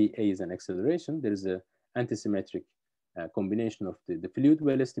this A is an acceleration. There is an antisymmetric combination of the fluid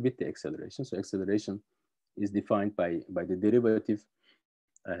velocity with the acceleration. So acceleration is defined by the derivative,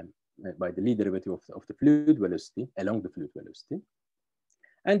 by the Lie derivative of the fluid velocity along the fluid velocity.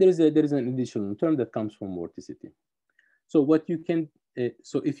 And there is an additional term that comes from vorticity. So what you can,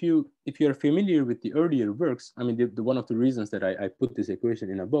 so if you're familiar with the earlier works, I mean, one of the reasons that I put this equation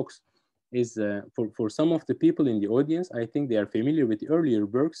in a box is for some of the people in the audience, I think they are familiar with the earlier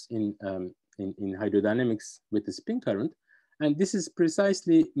works in hydrodynamics with the spin current. And this is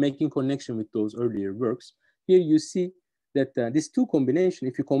precisely making connection with those earlier works. Here you see that these two combination,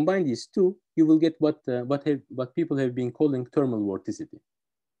 if you combine these two, you will get what people have been calling thermal vorticity.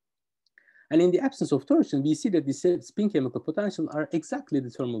 And in the absence of torsion, we see that the spin chemical potential are exactly the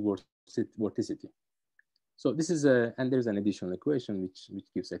thermal vorticity. So this is and there's an additional equation which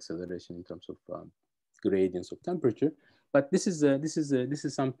gives acceleration in terms of gradients of temperature. But this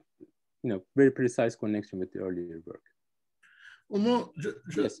is some very precise connection with the earlier work. Umut,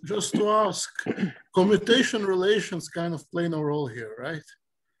 Yes. Just to ask, commutation relations kind of play no role here, right?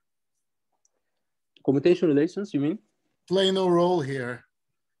 Commutation relations, you mean? Play no role here.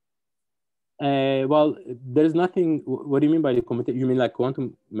 Well, there's nothing. What do you mean by the commutation? You mean like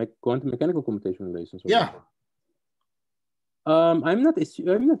quantum mechanical commutation relations? Yeah. I'm not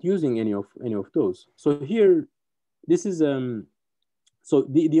using any of those. So here, this is so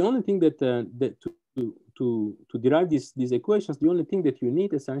the only thing that to derive these equations, the only thing that you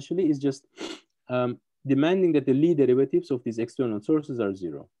need essentially is just demanding that the Lie derivatives of these external sources are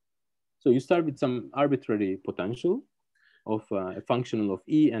 0. So you start with some arbitrary potential of a functional of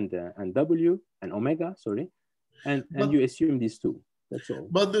E and W and omega, sorry, and you assume these two. That's all.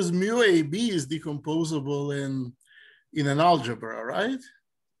 But this mu AB is decomposable in an algebra, right?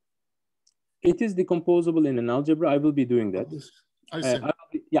 It is decomposable in an algebra. I will be doing that. I see.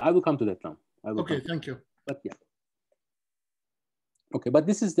 I will come to that now. Okay, thank you. But yeah. Okay, but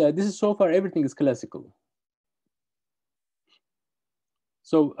this is so far everything is classical.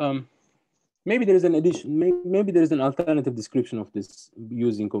 So maybe there is an addition. Maybe there is an alternative description of this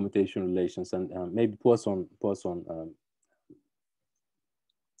using commutation relations, and maybe Poisson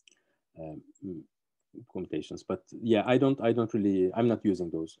commutations. But yeah, I'm not using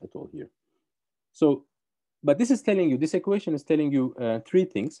those at all here. So, but this is telling you, this equation is telling you 3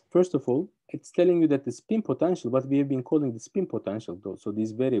 things. First of all, it's telling you that the spin potential, what we have been calling the spin potential, so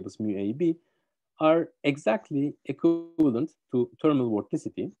these variables mu A, B, are exactly equivalent to thermal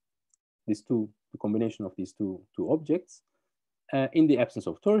vorticity. The combination of these two objects in the absence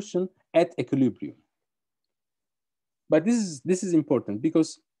of torsion at equilibrium. But this is important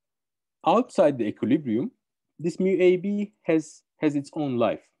because outside the equilibrium, this mu AB has its own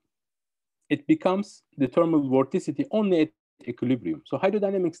life. It becomes the thermal vorticity only at equilibrium. So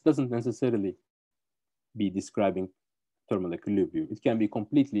hydrodynamics doesn't necessarily be describing thermal equilibrium. It can be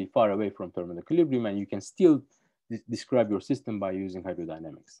completely far away from thermal equilibrium, and you can still describe your system by using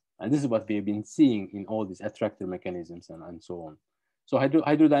hydrodynamics. And this is what we have been seeing in all these attractor mechanisms and so on. So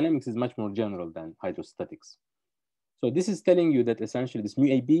hydrodynamics is much more general than hydrostatics. So this is telling you that essentially this mu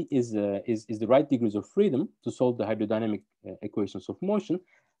AB is the right degrees of freedom to solve the hydrodynamic equations of motion,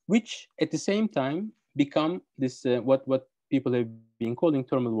 which at the same time become this what people have been calling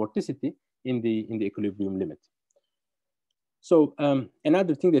thermal vorticity in the equilibrium limit. So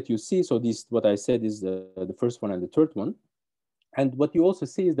another thing that you see, so this what I said is the first one and the third one, and what you also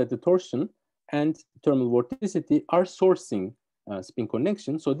see is that the torsion and thermal vorticity are sourcing spin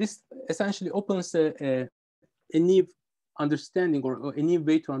connection. So this essentially opens a new understanding or a new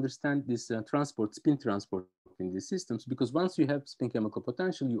way to understand this spin transport in these systems, because once you have spin chemical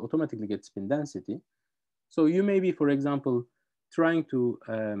potential, you automatically get spin density. So you may be, for example, trying to,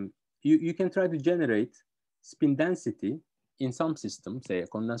 you can try to generate spin density in some system, say a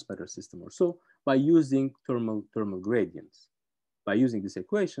condensed matter system or so, by using thermal gradients, by using this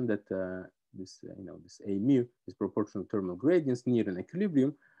equation that this A mu is proportional to thermal gradients near an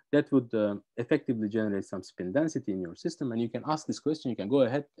equilibrium, that would effectively generate some spin density in your system. And you can ask this question, you can go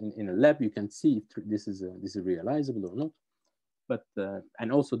ahead in a lab, you can see if this is realizable or not. But,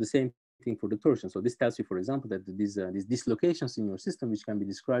 and also the same thing for the torsion. So this tells you, for example, that these dislocations in your system, which can be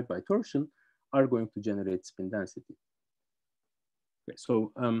described by torsion, are going to generate spin density. Okay,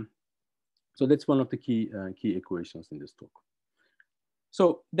 so that's one of the key equations in this talk.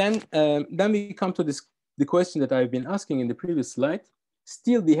 So then we come to the question that I've been asking in the previous slide.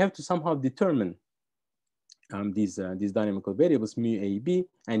 Still, we have to somehow determine these dynamical variables mu A, B,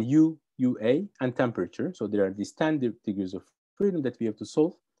 and UA, and temperature. So there are these standard degrees of freedom that we have to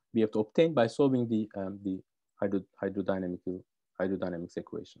solve. We have to obtain by solving the hydrodynamics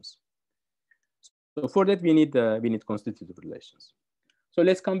equations. So for that, we need constitutive relations. So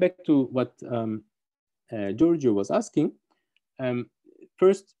let's come back to what Giorgio was asking.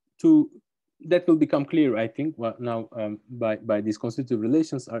 First, to that will become clear, I think. Well, now by these constitutive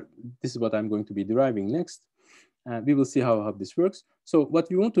relations, this is what I'm going to be deriving next. We will see how this works. So what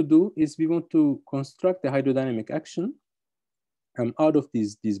we want to do is we want to construct a hydrodynamic action out of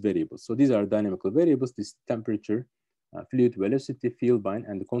these variables. So these are dynamical variables: this temperature, fluid velocity, field bind,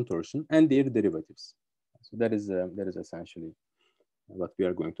 and the contortion, and their derivatives. So that is essentially what we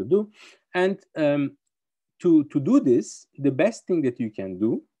are going to do. And to do this, the best thing that you can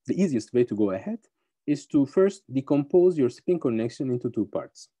do, the easiest way to go ahead, is to first decompose your spin connection into two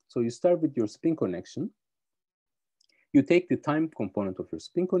parts. So you start with your spin connection. You take the time component of your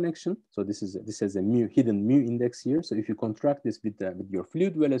spin connection. So this has a hidden mu index here. So if you contract this with your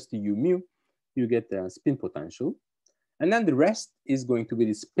fluid velocity u mu, you get the spin potential. And then the rest is going to be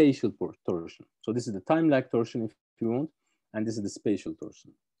the spatial torsion. So this is the time lag torsion, if you want, and this is the spatial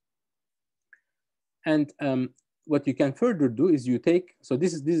torsion. And what you can further do is you take, so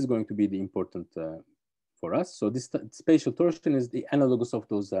this is going to be the important for us. So this spatial torsion is the analogous of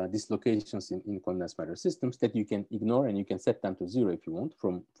those dislocations in condensed matter systems that you can ignore, and you can set them to 0 if you want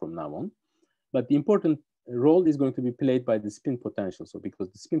from now on. But the important role is going to be played by the spin potential. So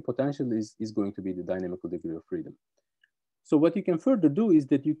because the spin potential is going to be the dynamical degree of freedom. So what you can further do is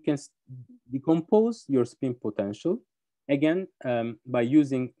that you can decompose your spin potential again by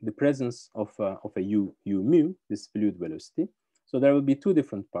using the presence of a u mu, this fluid velocity. So there will be two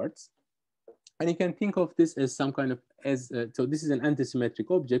different parts. And you can think of this as some kind of, so this is an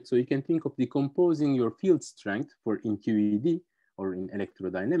antisymmetric object. So you can think of decomposing your field strength in QED or in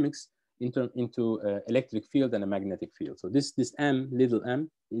electrodynamics into electric field and a magnetic field. So this m, little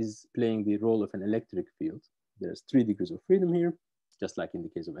m, is playing the role of an electric field. There's 3 degrees of freedom here, just like in the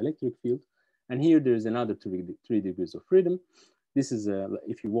case of electric field. And here there's another 3 degrees of freedom. This is,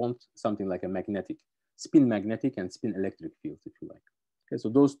 if you want, something like a magnetic, spin magnetic and spin electric field, if you like. Okay, so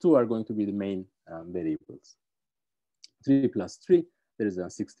those two are going to be the main variables. 3 plus 3, there is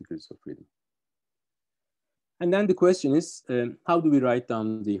 6 degrees of freedom. And then the question is, how do we write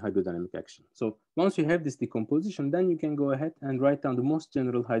down the hydrodynamic action? So once you have this decomposition, then you can go ahead and write down the most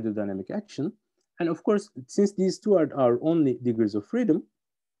general hydrodynamic action. And of course, since these two are our only degrees of freedom,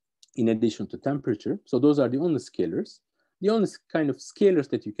 in addition to temperature, so those are the only scalars. The only kind of scalars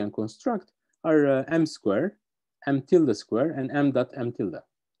that you can construct are m squared, m tilde square, and m dot m tilde.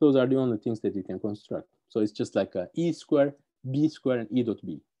 Those are the only things that you can construct. So it's just like e square, b square, and e dot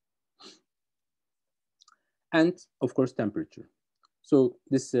b. And of course, temperature. So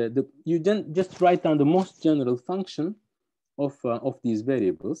this you then just write down the most general function of these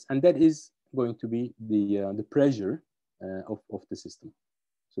variables, and that is going to be the pressure of the system.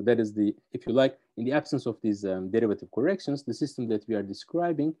 So that is the, if you like, in the absence of these derivative corrections, the system that we are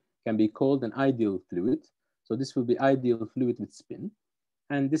describing can be called an ideal fluid. So this will be ideal fluid with spin.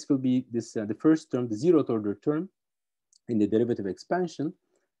 And this will be this the first term, the 0th order term in the derivative expansion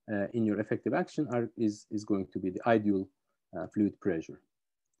in your effective action is going to be the ideal fluid pressure.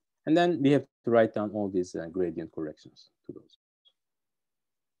 And then we have to write down all these gradient corrections to those.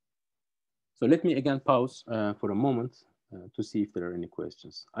 So let me again pause for a moment to see if there are any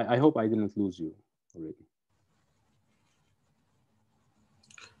questions. I hope I didn't lose you already.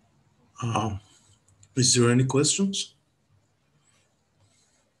 Is there any questions?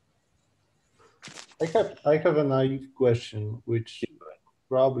 I have a naive question, which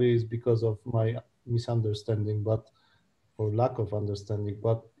probably is because of my misunderstanding, but or lack of understanding.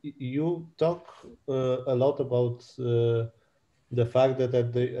 But you talk a lot about the fact that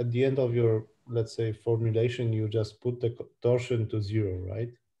at the end of your, let's say, formulation, you just put the torsion to 0,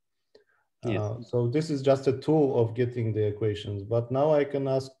 right? Yes. So this is just a tool of getting the equations. But now I can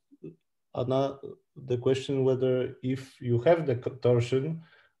ask the question whether if you have the torsion,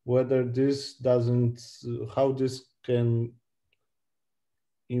 whether this doesn't, how this can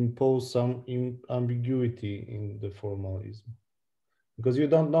impose some ambiguity in the formalism. Because you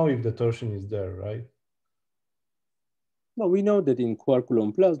don't know if the torsion is there, right? No, we know that in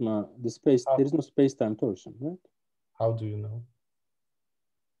quark-Coulomb plasma, there is no space-time torsion, right? How do you know?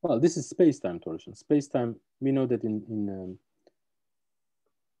 Well, this is space-time torsion. Space-time, we know that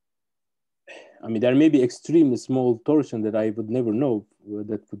I mean, there may be extremely small torsion that I would never know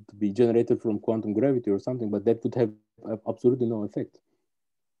that would be generated from quantum gravity or something, but that would have absolutely no effect.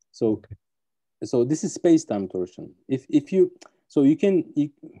 So, okay. So this is space-time torsion. If you, so you can,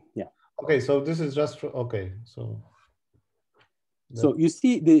 yeah. Okay, so this is just for, okay, so. So you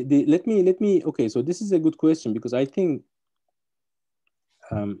see, let me, okay, so this is a good question because I think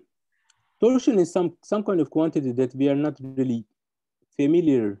torsion is some kind of quantity that we are not really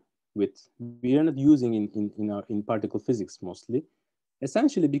familiar with. We are not using in particle physics mostly.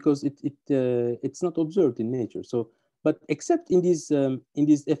 essentially because it's not observed in nature. So, but except in this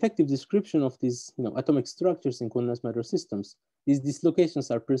effective description of these atomic structures in condensed matter systems, these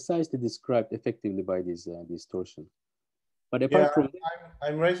dislocations are precisely described effectively by this torsion. But apart from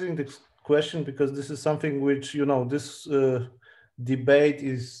I'm raising this question because this is something which this debate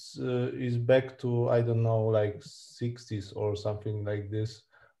is back to, I don't know, like 60s or something like this,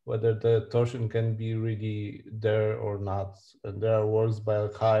 whether the torsion can be really there or not. And there are works by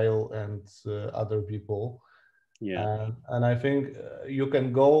Kyle and other people. Yeah. And I think you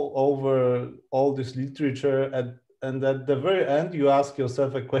can go over all this literature and at the very end, you ask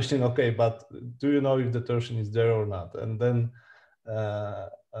yourself a question, okay, but do you know if the torsion is there or not? And then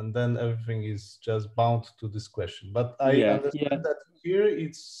everything is just bound to this question. But I understand that here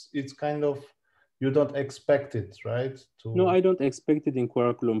it's kind of, you don't expect it, right? No, I don't expect it in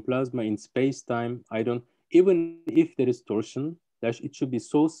quark-gluon plasma in space-time. I don't, even if there is torsion, it should be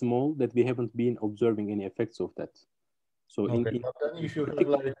so small that we haven't been observing any effects of that. So okay, but then if you have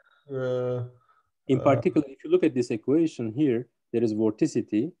like in particular, if you look at this equation here, there is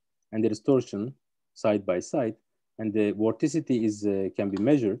vorticity and there is torsion side by side, and the vorticity is can be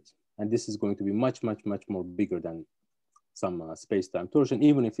measured, and this is going to be much more bigger than some space-time torsion,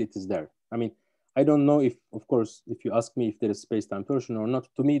 even if it is there. I mean, I don't know if, of course, if you ask me if there is space-time torsion or not,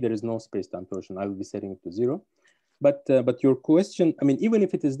 to me, there is no space-time torsion. I will be setting it to 0. But your question, I mean, even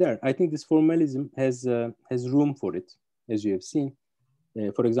if it is there, I think this formalism has room for it, as you have seen.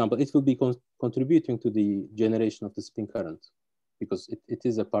 For example, it will be contributing to the generation of the spin current because it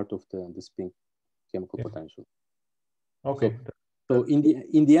is a part of the spin chemical potential. Okay. So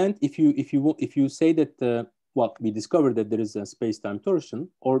in the end, if you say that well, we discovered that there is a space-time torsion,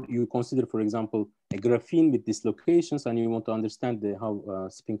 or you consider, for example, a graphene with dislocations, and you want to understand how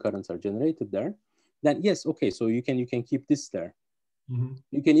spin currents are generated there, then yes, okay, so you can keep this there. Mm-hmm.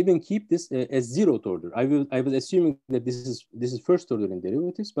 You can even keep this as 0th order. I was assuming that this is first order in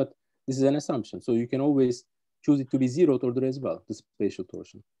derivatives, but this is an assumption. So you can always choose it to be 0th order as well, the spatial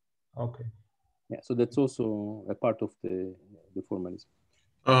torsion. Okay. Yeah, so that's also a part of the formalism.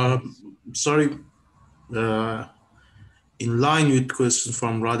 Sorry, in line with questions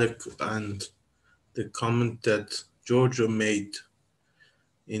from Radek and the comment that Giorgio made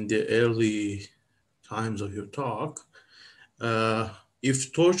in the early times of your talk,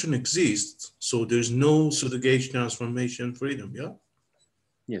 if torsion exists, so there's no segregation transformation freedom, yeah?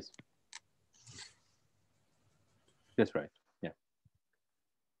 Yes. That's right, yeah.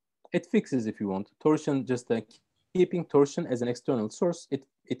 It fixes, if you want, torsion, just keeping torsion as an external source,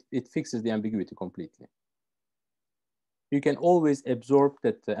 it fixes the ambiguity completely. You can always absorb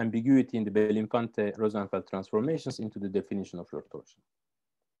that ambiguity in the Belinfante-Rosenfeld transformations into the definition of your torsion.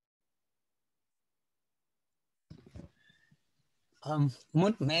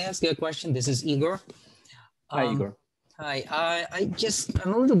 Umut, may I ask you a question? This is Igor. Hi, Igor. Hi, I'm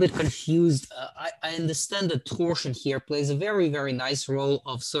a little bit confused. I understand that torsion here plays a very, very nice role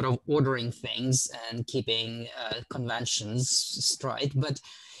of sort of ordering things and keeping conventions straight. But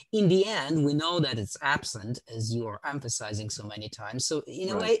in the end, we know that it's absent, as you are emphasizing so many times. So in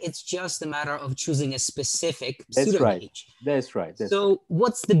a way, it's just a matter of choosing a specific pseudo-gauge. That's right. So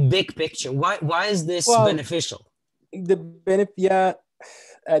what's the big picture? Why is this beneficial? The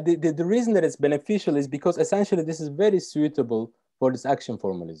reason that it's beneficial is because essentially this is very suitable for this action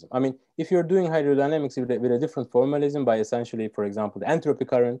formalism. I mean, if you're doing hydrodynamics with a different formalism by essentially, for example, the entropy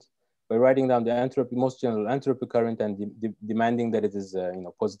current, by writing down the entropy, most general entropy current and demanding that it is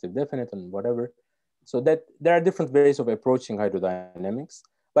positive definite and whatever. So that there are different ways of approaching hydrodynamics.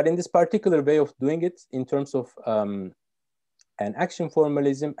 But in this particular way of doing it in terms of an action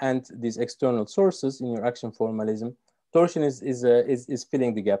formalism and these external sources in your action formalism, torsion is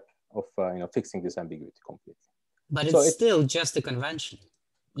filling the gap of fixing this ambiguity completely. But it's still just a convention.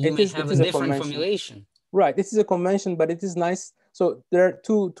 You may have a different formulation. Right, this is a convention, but it is nice. So there are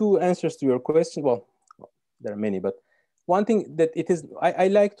two answers to your question. Well, there are many, but one thing that it is, I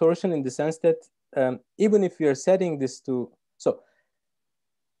like torsion in the sense that even if we are setting this to, so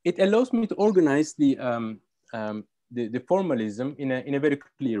it allows me to organize the formalism in a very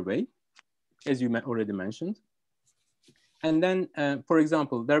clear way, as you already mentioned. And then, for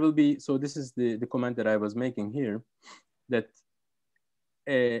example, there will be, so this is the comment that I was making here, that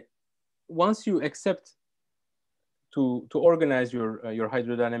once you accept to organize your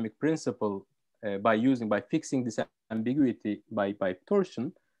hydrodynamic principle by fixing this ambiguity by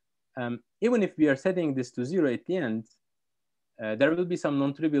torsion, even if we are setting this to 0 at the end, there will be some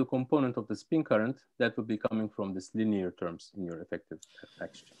non-trivial component of the spin current that will be coming from this linear terms in your effective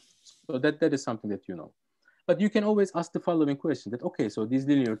action. So that is something that you know. But you can always ask the following question that, okay, so these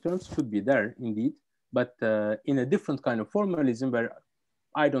linear terms could be there indeed, but in a different kind of formalism where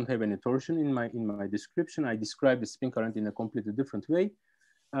I don't have any torsion in my description, I describe the spin current in a completely different way.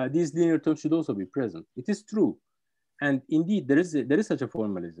 These linear terms should also be present. It is true. And indeed, there is such a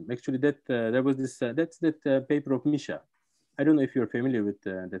formalism. Actually, there was this, that's that paper of Misha. I don't know if you're familiar with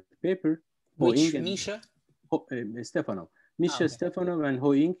that paper. Which Misha? Stefanov. Misha, okay. Stefanov and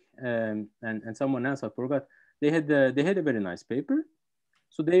Ho-Ing and someone else, I forgot. They had a very nice paper.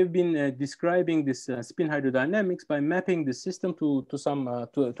 So they've been describing this spin hydrodynamics by mapping the system to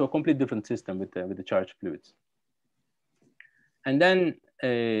a complete different system with the charged fluids. And then,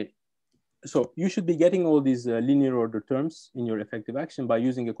 so you should be getting all these linear order terms in your effective action by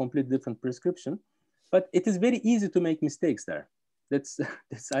using a complete different prescription. But it is very easy to make mistakes there.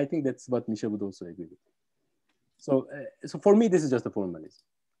 I think that's what Misha would also agree with. So, so for me, this is just a formalism.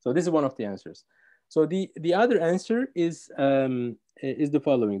 So this is one of the answers. So the other answer is the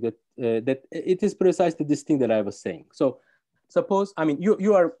following, that it is precisely this thing that I was saying. So suppose, I mean,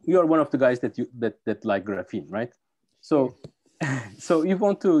 you are one of the guys that like graphene, right? So so you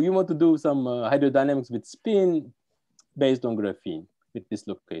want to do some hydrodynamics with spin based on graphene with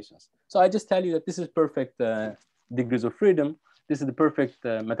dislocations. So I just tell you that this is perfect degrees of freedom. This is the perfect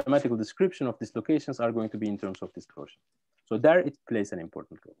mathematical description of dislocations are going to be in terms of distortion. So there it plays an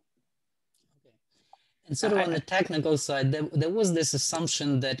important role. Okay. And sort of on the technical side, there was this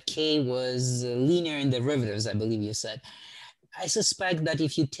assumption that K was linear in derivatives, I believe you said. I suspect that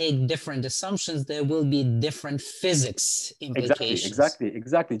if you take different assumptions, there will be different physics implications.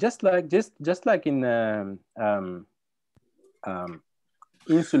 Exactly. Just like in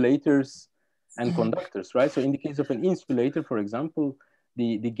insulators and conductors, right? So in the case of an insulator, for example,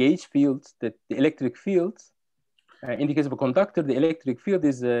 the gauge fields, the electric fields, in the case of a conductor, the electric field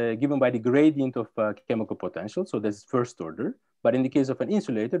is given by the gradient of chemical potential. So that's first order. But in the case of an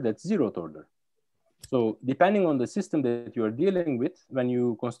insulator, that's zeroth order. So depending on the system that you are dealing with, when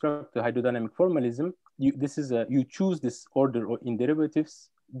you construct the hydrodynamic formalism, you choose this order in derivatives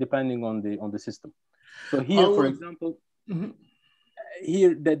depending on the system. So here, for example,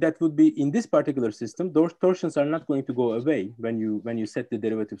 here that would be in this particular system, those torsions are not going to go away when you set the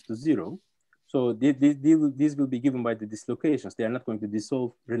derivatives to zero. So these will be given by the dislocations. They are not going to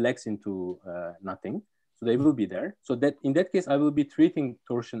dissolve, relax into nothing. So they will be there. So that in that case, I will be treating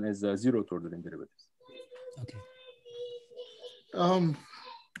torsion as a zeroth order in derivatives. Okay.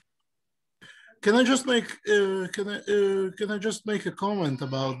 Can I just make a comment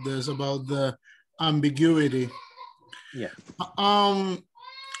about this, about the ambiguity? Yeah.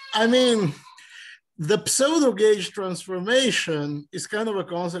 I mean, the pseudo gauge transformation is kind of a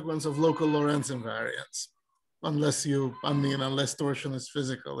consequence of local Lorentz invariance, unless torsion is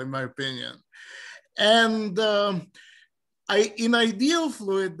physical, in my opinion. And in ideal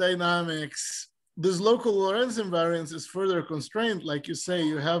fluid dynamics, this local Lorentz invariance is further constrained. Like you say,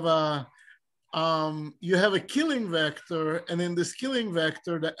 you have a killing vector, and in this killing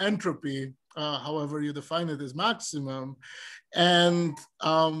vector, the entropy, however you define it, is maximum, and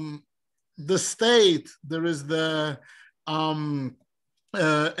the state, there is the and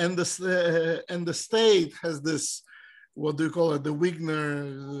the state has this, what do you call it, the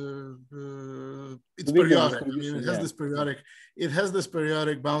Wigner, it's periodic. I mean, it has this periodic, it has this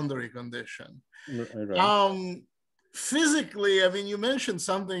periodic boundary condition. Right. Physically, I mean, you mentioned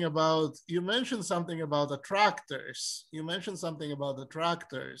something about attractors.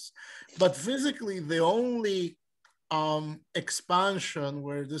 But physically, the only expansion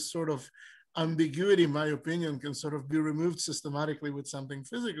where this sort of ambiguity, in my opinion, can sort of be removed systematically with something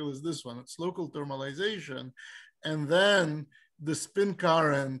physical is this one. It's local thermalization. And then the spin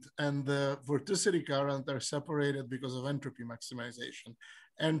current and the vorticity current are separated because of entropy maximization.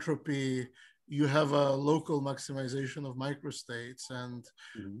 Entropy, you have a local maximization of microstates, and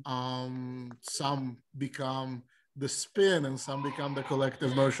some become the spin and some become the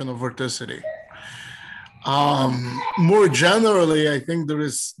collective motion of vorticity. More generally, I think there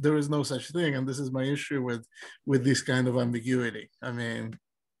is no such thing, and this is my issue with this kind of ambiguity. I mean,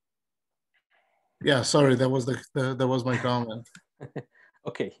 yeah, sorry, that was my comment.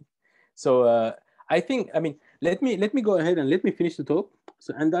 Okay, so I think, I mean, let me go ahead and let me finish the talk.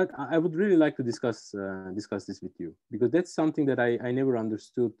 So, and that I would really like to discuss this with you, because that's something that I never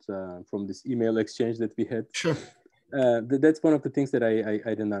understood from this email exchange that we had. Sure. That's one of the things that I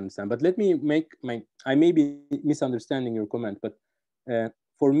didn't understand. But let me make I may be misunderstanding your comment, but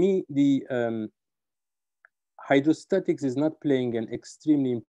for me, the hydrostatics is not playing an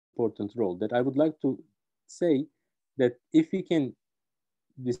extremely important role. That I would like to say that if we can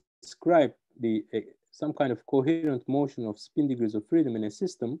describe the some kind of coherent motion of spin degrees of freedom in a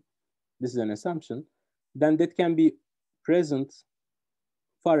system, this is an assumption, then that can be present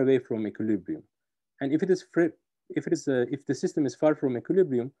far away from equilibrium. And if the system is far from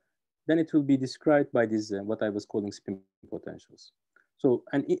equilibrium, then it will be described by these what I was calling spin potentials. So,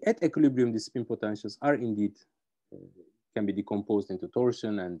 and at equilibrium, these spin potentials are indeed can be decomposed into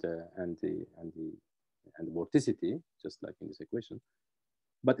torsion and the vorticity, just like in this equation.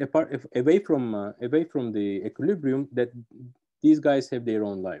 But away from the equilibrium, that these guys have their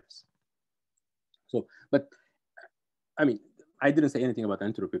own lives. So, but I mean, I didn't say anything about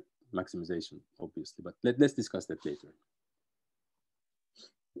entropy maximization, obviously, but let's discuss that later.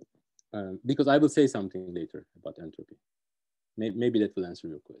 Because I will say something later about entropy. Maybe that will answer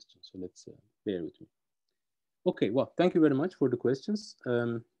your question. So let's bear with me. Okay, well, thank you very much for the questions.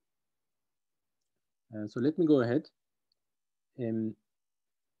 So let me go ahead.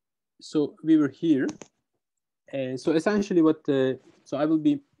 So we were here. So essentially what, so I will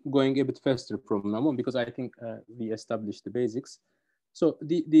be going a bit faster from now on because I think we established the basics. So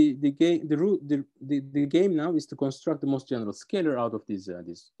the game now is to construct the most general scalar out of these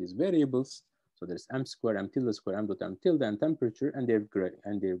variables. So there's m square, m tilde square, m dot m tilde, and temperature, and their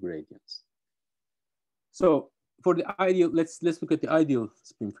gradients. So for the ideal, let's look at the ideal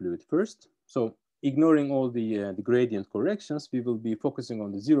spin fluid first. So ignoring all the gradient corrections, we will be focusing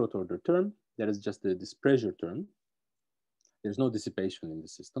on the zeroth order term. That is just this pressure term. There's no dissipation in the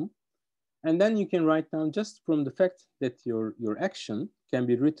system. And then you can write down just from the fact that your action can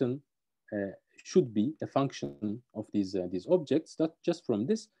be written, should be a function of these objects, that just from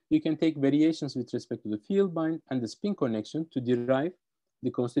this, you can take variations with respect to the field bind and the spin connection to derive the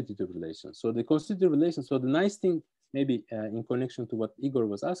constitutive relation. So the constitutive relation, so the nice thing, maybe in connection to what Igor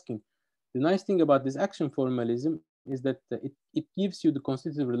was asking, the nice thing about this action formalism is that it gives you the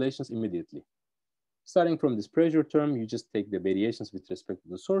constitutive relations immediately. Starting from this pressure term, you just take the variations with respect to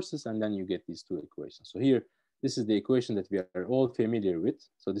the sources, and then you get these two equations. So here, this is the equation that we are all familiar with.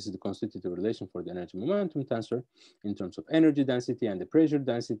 So this is the constitutive relation for the energy momentum tensor in terms of energy density and the pressure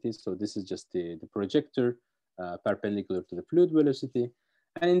density. So this is just the projector perpendicular to the fluid velocity.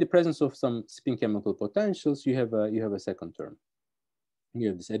 And in the presence of some spin chemical potentials, you have a second term. You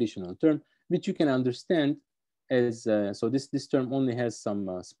have this additional term, which you can understand as, so this term only has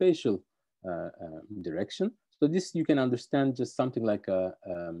some spatial direction. So this you can understand just something like a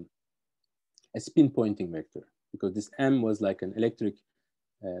spin pointing vector, because this m was like an electric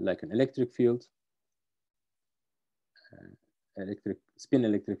field, spin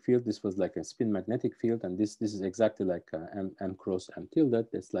electric field. This was like a spin magnetic field, and this is exactly like m cross m tilde.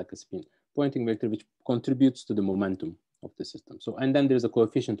 That's like a spin pointing vector, which contributes to the momentum of the system. So, and then there's a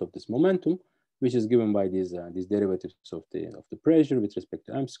coefficient of this momentum, which is given by these derivatives of the pressure with respect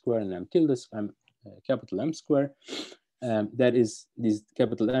to m square and m tilde, capital M square. That is, this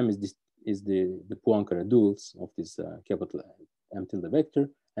capital M is the Poincare duals of this capital M tilde vector,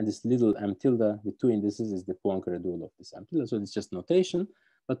 and this little m tilde with two indices is the Poincare dual of this m tilde. So it's just notation,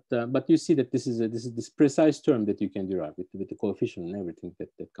 but you see that this is this precise term that you can derive with the coefficient and everything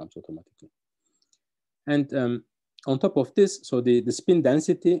that comes automatically. And on top of this, so the spin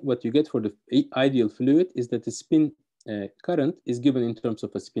density, what you get for the ideal fluid is that the spin current is given in terms of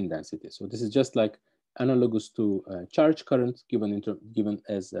a spin density. So this is just like analogous to charge current given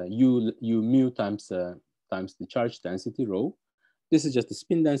as u mu times the charge density rho. This is just the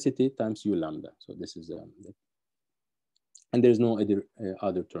spin density times u lambda. So this is and there's no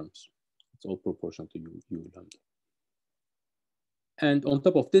other terms. It's all proportional to u lambda. And on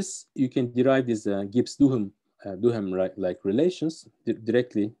top of this, you can derive this Gibbs-Duhem like relations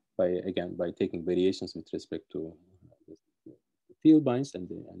directly by taking variations with respect to the field binds and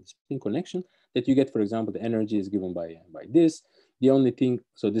the spin connection that you get. For example, the energy is given by this. The only thing,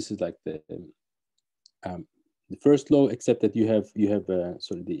 so this is like the first law, except that you have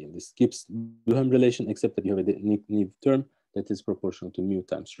this Gibbs-Duhem relation, except that you have a Neve term that is proportional to mu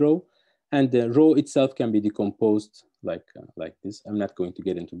times rho. And the rho itself can be decomposed like this. I'm not going to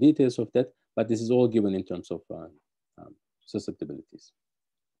get into details of that, but this is all given in terms of susceptibilities.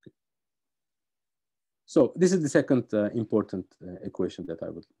 Okay. So this is the second important equation that I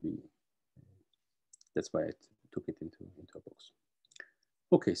would be, that's why I took it into a box.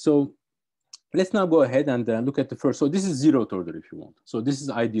 Okay, so let's now go ahead and look at the first. So this is zeroth order if you want. So this is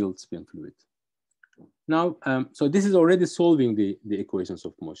ideal spin fluid. Now, so this is already solving the equations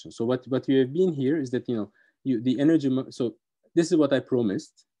of motion. So what you have been here is that, the energy, so this is what I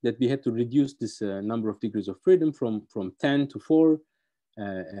promised, that we had to reduce this number of degrees of freedom from 10 to 4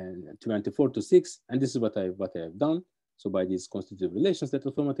 and 24 to 6. And this is what I have done. So by these constitutive relations that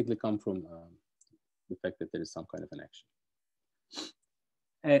automatically come from the fact that there is some kind of an action.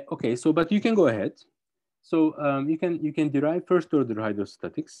 Okay, so but you can go ahead. So you can derive first order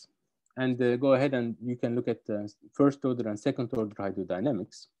hydrostatics, and go ahead and you can look at first order and second order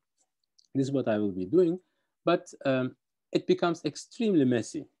hydrodynamics. This is what I will be doing, but it becomes extremely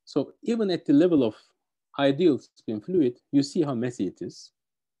messy. So even at the level of ideal spin fluid, you see how messy it is.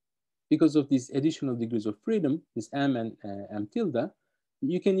 Because of these additional degrees of freedom, this m and m tilde,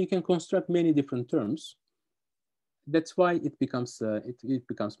 you can construct many different terms. That's why it becomes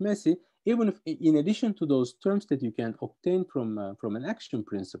messy. Even if, in addition to those terms that you can obtain from an action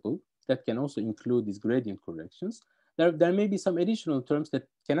principle, that can also include these gradient corrections, there may be some additional terms that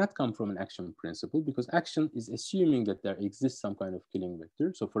cannot come from an action principle, because action is assuming that there exists some kind of killing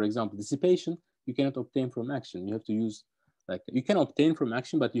vector. So for example, dissipation, you cannot obtain from action. You have to use, like, you can obtain from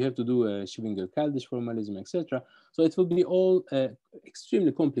action, but you have to do a Schwinger-Keldysh formalism, etc. So it will be all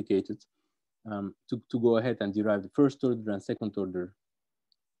extremely complicated to go ahead and derive the first order and second order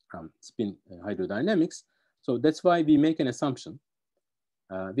spin hydrodynamics. So that's why we make an assumption.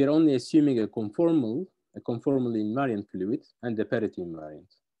 We are only assuming a conformally invariant fluid and a parity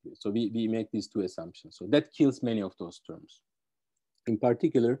invariant. So we make these two assumptions. So that kills many of those terms. In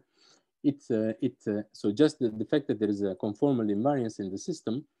particular, so just the fact that there is a conformal invariance in the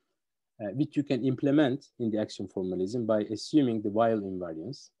system, which you can implement in the action formalism by assuming the Weil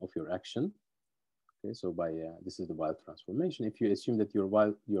invariance of your action. Okay, so by this is the Weil transformation. If you assume that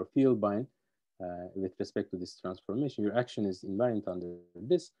your field bind with respect to this transformation, your action is invariant under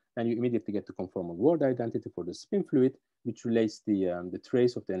this, then you immediately get the conformal word identity for the spin fluid, which relates the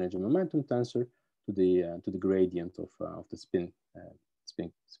trace of the energy momentum tensor to the gradient of the spin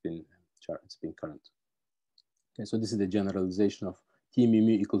current. Okay, so this is the generalization of T mu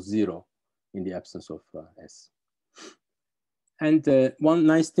mu equals 0 in the absence of S. And one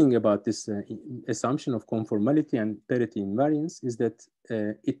nice thing about this assumption of conformality and parity invariance is that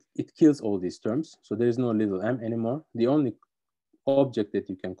it kills all these terms. So there is no little m anymore. The only object that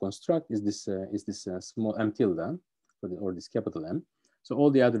you can construct is this small m tilde, or this capital M. So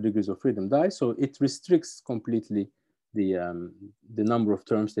all the other degrees of freedom die. So it restricts completely the number of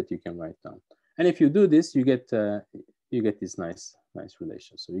terms that you can write down. And if you do this, you get this nice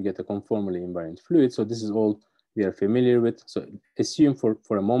relation. So you get a conformally invariant fluid. So this is all we are familiar with. So assume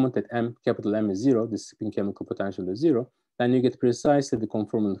for a moment that capital M is 0, the spin chemical potential is 0, then you get precisely the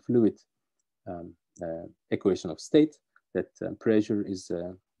conformal fluid equation of state, that pressure is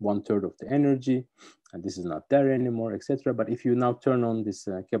 1/3 of the energy, and this is not there anymore, etc. But if you now turn on this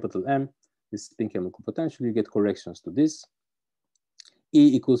capital M, this spin chemical potential, you get corrections to this.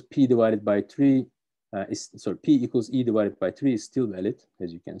 E equals P divided by 3, P equals E divided by 3 is still valid,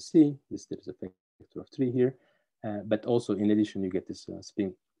 as you can see. There is a factor of 3 here. But also, in addition, you get this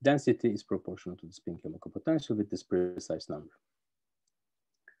spin density is proportional to the spin chemical potential with this precise number.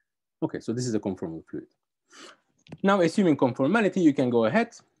 Okay, so this is a conformal fluid. Now, assuming conformality, you can go ahead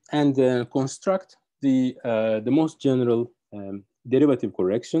and construct the most general derivative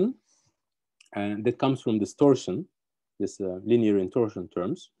correction that comes from this torsion, this linear intorsion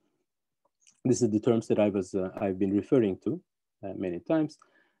terms. This is the terms that I've been referring to many times,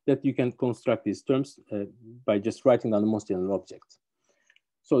 that you can construct these terms by just writing down the most general object.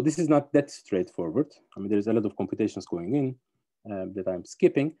 So this is not that straightforward. I mean, there's a lot of computations going in that I'm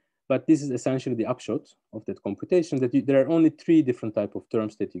skipping, but this is essentially the upshot of that computation, that there are only 3 different types of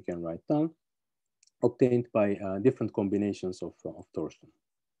terms that you can write down, obtained by different combinations of torsion.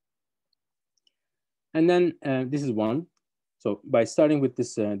 And then this is one. So by starting with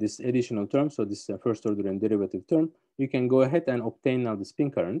this additional term, so this first order and derivative term, you can go ahead and obtain now the spin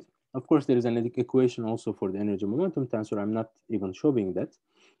current. Of course, there is an equation also for the energy momentum tensor. I'm not even showing that.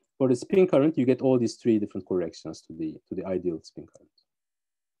 For the spin current, you get all these 3 different corrections to the ideal spin current.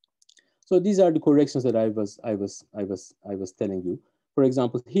 So these are the corrections that I was telling you. For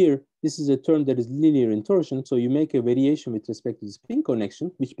example, here, this is a term that is linear intorsion. So you make a variation with respect to the spin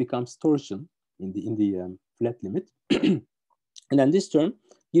connection, which becomes torsion in the flat limit. And then this term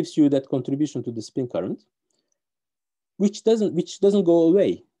gives you that contribution to the spin current, which doesn't go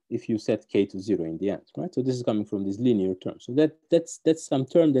away if you set k to 0 in the end, right? So this is coming from this linear term. So that's some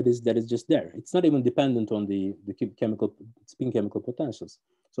term that is just there. It's not even dependent on the spin chemical potentials.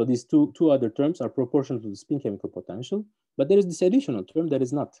 So these two other terms are proportional to the spin chemical potential, but there is this additional term that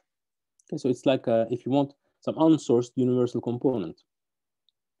is not. Okay, so it's like if you want some unsourced universal component.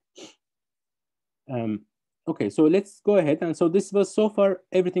 Okay, so let's go ahead. And so this was, so far,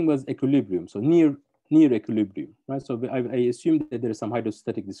 everything was equilibrium, so near equilibrium, right? So I assumed that there is some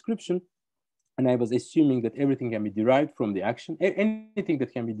hydrostatic description, and I was assuming that everything can be derived from the action. Anything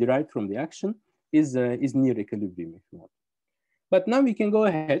that can be derived from the action is near equilibrium if you want. But now we can go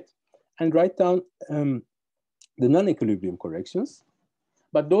ahead and write down the non-equilibrium corrections.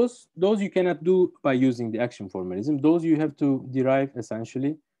 But those you cannot do by using the action formalism. Those you have to derive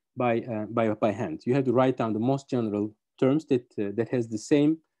essentially by hand. You have to write down the most general terms that has the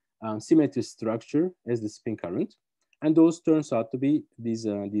same symmetry structure as the spin current, and those turns out to be these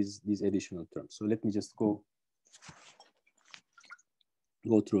additional terms. So let me just go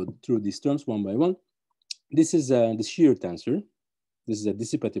through these terms one by one. This is the shear tensor. This is a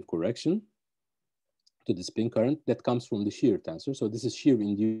dissipative correction to the spin current that comes from the shear tensor. So this is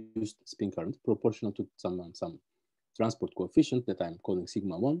shear-induced spin current proportional to some transport coefficient that I'm calling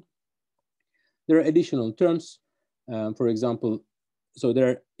sigma 1. There are additional terms, for example. So there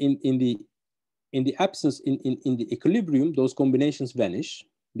are in the absence in the equilibrium, those combinations vanish,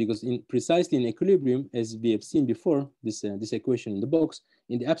 because precisely in equilibrium, as we have seen before, this equation in the box,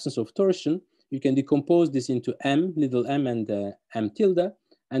 in the absence of torsion, you can decompose this into m, little m, and m tilde,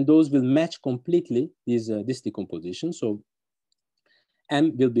 and those will match completely this decomposition. So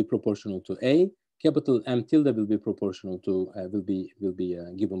m will be proportional to a, capital M tilde will be proportional to will be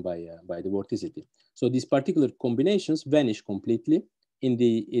given by the vorticity. So these particular combinations vanish completely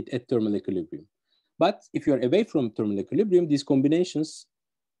at thermal equilibrium. But if you are away from thermal equilibrium, these combinations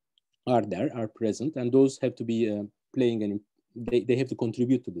are present, and those have to be they have to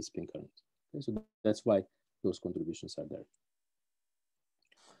contribute to the spin current. Okay, so that's why those contributions are there.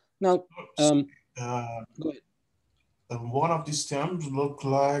 Now, go ahead. One of these terms look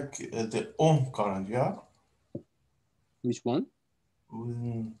like the ohm current, yeah? Which one?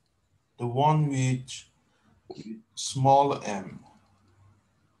 The one with small m.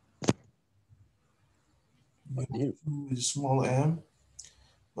 With small m,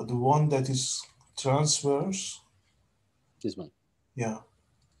 but the one that is transverse. This one. Yeah.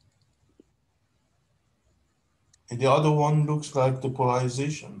 And the other one looks like the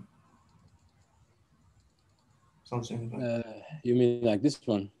polarization. Something like you mean like this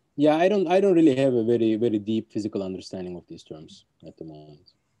one? Yeah, I don't really have a very deep physical understanding of these terms at the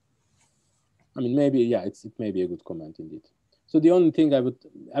moment. I mean, maybe, yeah, it may be a good comment indeed. So the only thing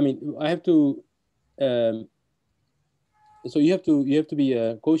I have to, so you have to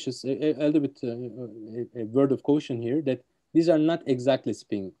be cautious, a little bit, a word of caution here, that these are not exactly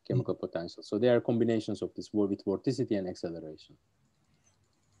spin chemical potentials. So they are combinations of this with vorticity and acceleration.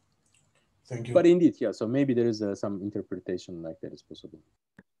 Thank you. But indeed, yeah, so maybe there is some interpretation like that is possible.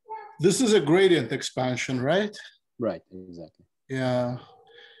 This is a gradient expansion, right? Right, exactly. Yeah.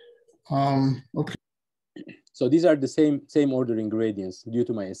 Okay. So these are the same ordering gradients due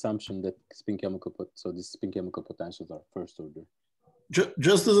to my assumption that these spin chemical potentials are first order.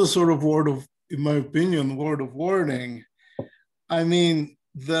 Just as a sort of in my opinion, word of warning, I mean,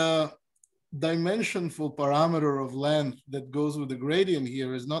 the dimensionful parameter of length that goes with the gradient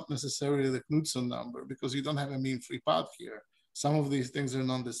here is not necessarily the Knudsen number, because you don't have a mean free path here. Some of these things are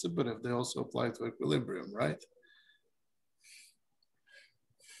non-dissipative. They also apply to equilibrium, right?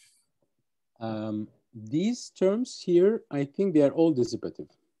 These terms here, I think they are all dissipative.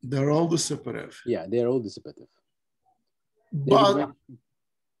 They're all dissipative. Yeah, they are all dissipative. But,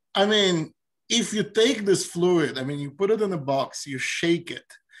 I mean, if you take this fluid, I mean, you put it in a box, you shake it,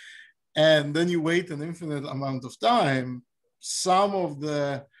 and then you wait an infinite amount of time, some of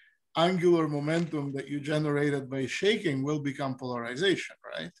the angular momentum that you generated by shaking will become polarization,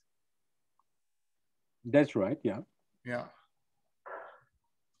 right? That's right, yeah. Yeah.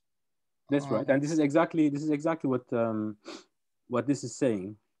 That's right, and this is exactly what this is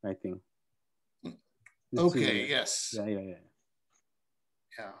saying, I think. Okay. Yes. Yeah.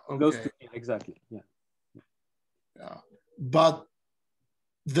 Yeah. Okay. Those two, exactly. Yeah. Yeah. But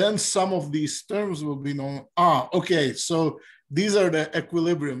then some of these terms will be known. Okay. So these are the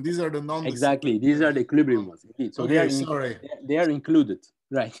equilibrium. These are the non. Exactly. These are the equilibrium ones. Indeed. So okay, they are included.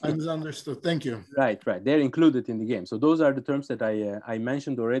 Right. I misunderstood. Thank you. Right. They're included in the game. So those are the terms that I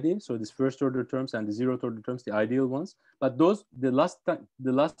mentioned already. So these first order terms and the zeroth order terms, the ideal ones. But those the last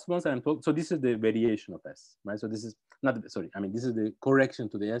ones I'm talking. So this is the variation of S, right? So this is not sorry. I mean, this is the correction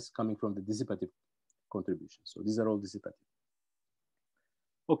to the S coming from the dissipative contribution. So these are all dissipative.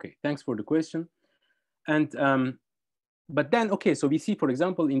 Okay. Thanks for the question. And but then, okay, so we see, for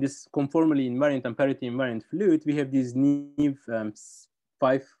example, in this conformally invariant and parity invariant fluid, we have these Neve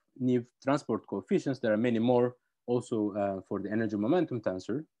 5 Neve transport coefficients. There are many more also for the energy momentum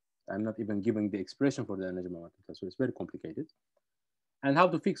tensor. I'm not even giving the expression for the energy momentum tensor. It's very complicated. And how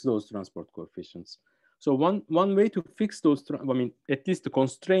to fix those transport coefficients. So one way to fix those, at least to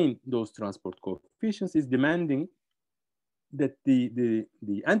constrain those transport coefficients is demanding that the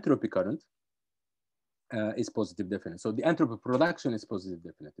entropy current is positive definite. So the entropy production is positive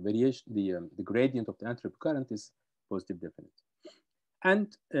definite. The variation, the gradient of the entropy current is positive definite.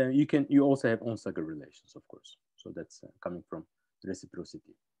 And you also have Onsager relations, of course. So that's coming from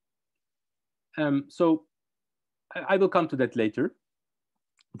reciprocity. So I will come to that later.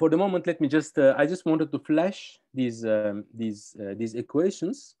 For the moment, let me just I just wanted to flash these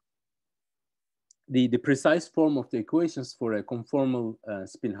equations, the precise form of the equations for a conformal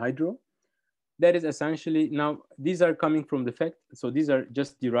spin hydro. That is essentially, now these are coming from the fact, so these are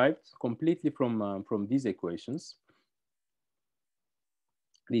just derived completely from these equations.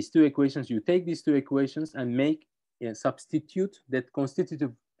 These two equations, you take these two equations and make substitute that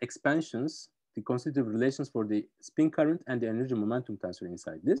constitutive expansions, the constitutive relations for the spin current and the energy momentum tensor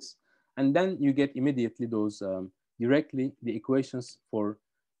inside this. And then you get immediately those directly the equations for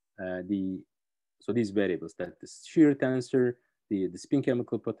so these variables, that the shear tensor, the spin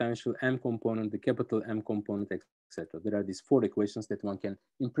chemical potential, M component, the capital M component, etc. There are these 4 equations that one can,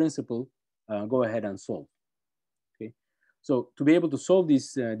 in principle, go ahead and solve. Okay, so to be able to solve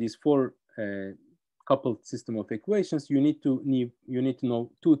these 4 coupled system of equations, you need to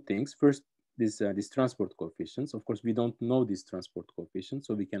know 2 things. First, these transport coefficients. Of course, we don't know these transport coefficients,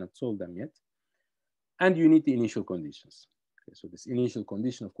 so we cannot solve them yet. And you need the initial conditions. Okay, so this initial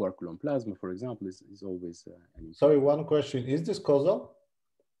condition of quark Coulomb plasma, for example, is always Sorry, one question. Is this causal?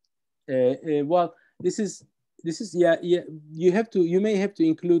 Well, this is yeah, you may have to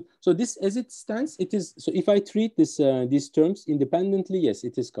include, so this as it stands, it is, so if I treat this these terms independently, yes,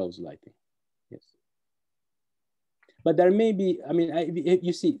 it is causal, I think. Yes. But there may be, I mean,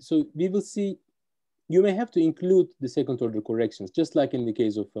 you see, so we will see, you may have to include the second order corrections, just like in the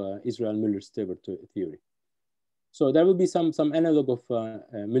case of Israel-Müller-Stewart theory. So there will be some analog of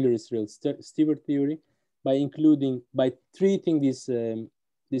Müller-Israel-Stewart theory by treating these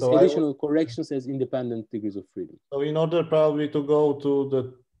additional corrections as independent degrees of freedom. So in order probably to go to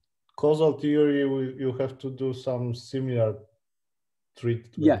the causal theory, you have to do some similar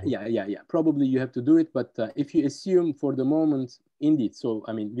treatment. Yeah. Probably you have to do it, but if you assume for the moment, indeed, so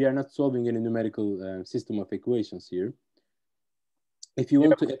I mean, we are not solving any numerical system of equations here. If you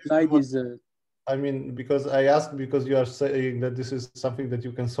want to apply these... I mean, because I asked because you are saying that this is something that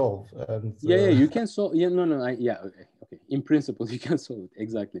you can solve. And, yeah, you can solve. Yeah, no. Okay. In principle, you can solve it,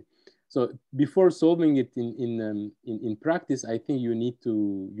 exactly. So before solving it in practice, I think you need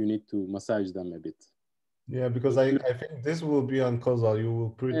to massage them a bit. Yeah, because I think this will be on causal. You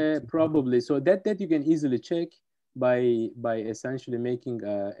will probably. So that you can easily check by essentially making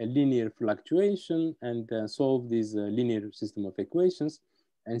a linear fluctuation and solve this linear system of equations,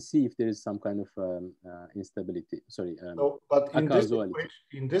 and see if there is some kind of instability. Sorry, but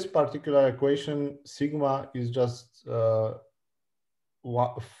in this particular equation, sigma is just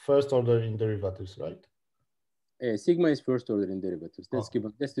first order in derivatives, right? Sigma is first order in derivatives. That's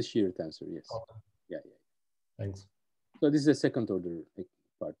given. That's the shear tensor. Yes. Okay. Yeah. Thanks. So this is a second order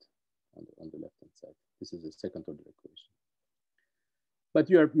part on the left hand side. This is a second order equation. But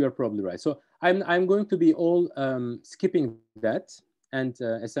you are probably right. So I'm going to be all skipping that and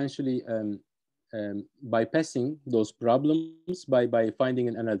essentially bypassing those problems by finding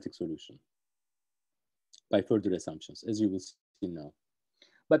an analytic solution by further assumptions, as you will see now.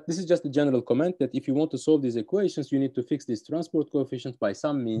 But this is just a general comment that if you want to solve these equations, you need to fix these transport coefficients by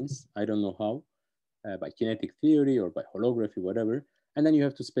some means. I don't know how, by kinetic theory or by holography, whatever. And then you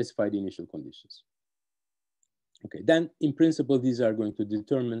have to specify the initial conditions. Okay, then in principle, these are going to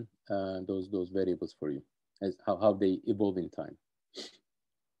determine those variables for you, as how they evolve in time.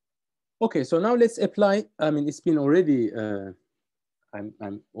 Okay, so now let's apply. I mean, it's been already.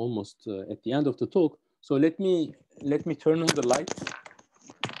 I'm almost at the end of the talk. So let me turn on the light,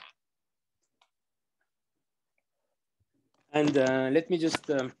 and let me just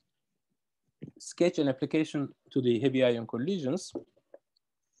sketch an application to the heavy ion collisions.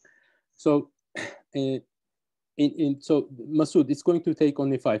 So, so Masoud, it's going to take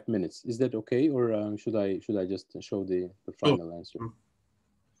only 5 minutes. Is that okay, or should I just show the final answer?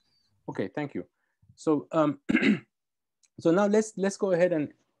 Okay, thank you. So so now let's go ahead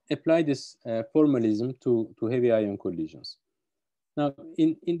and apply this formalism to heavy ion collisions. Now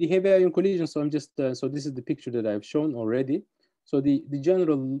in the heavy ion collisions, so I'm just so this is the picture that I've shown already. So the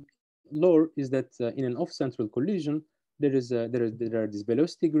general law is that in an off-central collision, there are these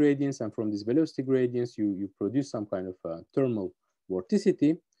velocity gradients, and from these velocity gradients you produce some kind of thermal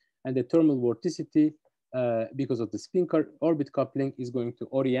vorticity, and the thermal vorticity, because of the spin orbit coupling, is going to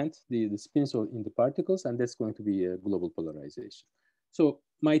orient the spins in the particles, and that's going to be a global polarization. So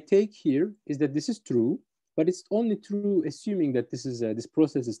my take here is that this is true, but it's only true assuming that this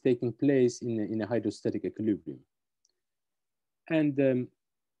process is taking place in a hydrostatic equilibrium. And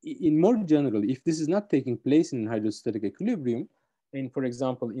in more general, if this is not taking place in hydrostatic equilibrium, and for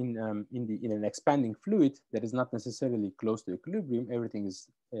example, in an expanding fluid that is not necessarily close to equilibrium, everything is,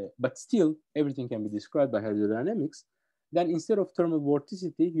 but still everything can be described by hydrodynamics, then instead of thermal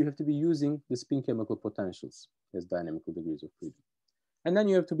vorticity, you have to be using the spin chemical potentials as dynamical degrees of freedom. And then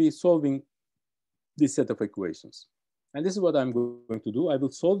you have to be solving this set of equations. And this is what I'm going to do. I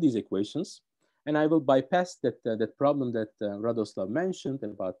will solve these equations, and I will bypass that problem that Radoslav mentioned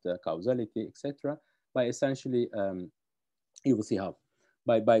about causality, etc., by essentially, you will see how,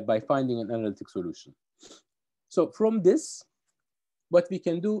 by finding an analytic solution. So from this, what we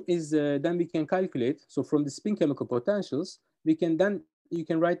can do is then we can calculate. So from the spin chemical potentials, we can then, you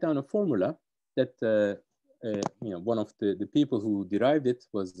can write down a formula that, you know, one of the people who derived it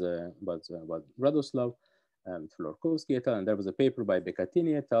was Radoslav, Florkowski et al. And there was a paper by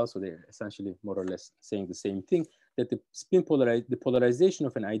Beccatini et al. So they're essentially more or less saying the same thing, that the polarization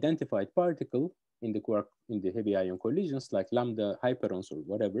of an identified particle in the heavy ion collisions, like lambda hyperons or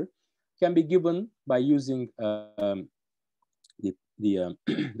whatever, can be given by using the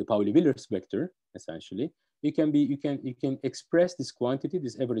Pauli-Willems vector. Essentially, you can express this quantity,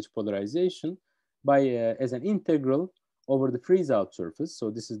 this average polarization, by as an integral over the freeze-out surface.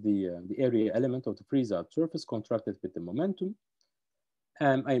 So this is the area element of the freeze-out surface contracted with the momentum.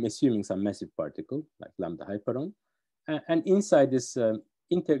 I'm assuming some massive particle like lambda hyperon, and inside this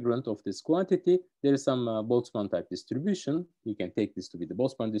integrand of this quantity, there is some Boltzmann type distribution. You can take this to be the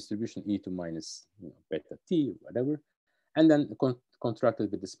Boltzmann distribution, e to minus beta t or whatever, and then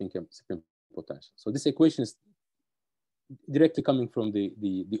contracted with the spin potential. So this equation is directly coming from the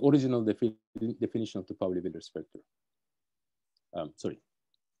original definition of the Pauli-Willems vector. Sorry,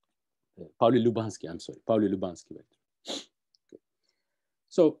 Pauli-Lubansky, I'm sorry, Pauli-Lubansky vector. Okay.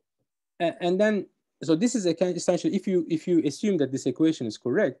 So, and then, so this is a kind, essentially, if you assume that this equation is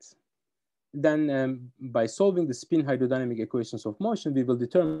correct, then by solving the spin hydrodynamic equations of motion, we will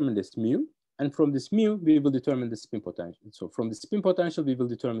determine this mu, and from this mu, we will determine the spin potential. So from the spin potential, we will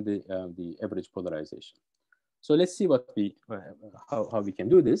determine the average polarization. So let's see what how we can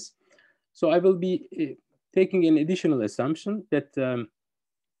do this. So I will be taking an additional assumption that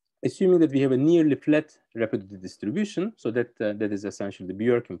assuming that we have a nearly flat rapidity distribution, so that that is essentially the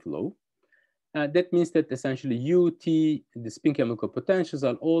Bjorken flow. That means that essentially UT, the spin chemical potentials,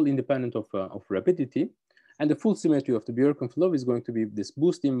 are all independent of rapidity, and the full symmetry of the Bjorken flow is going to be this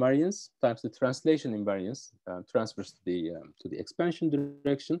boost invariance times the translation invariance transfers to the expansion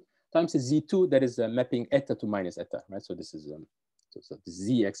direction times the Z2 that is mapping eta to minus eta, right? So this is so the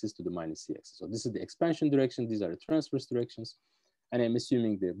Z axis to the minus C axis. So this is the expansion direction. These are the transverse directions, and I'm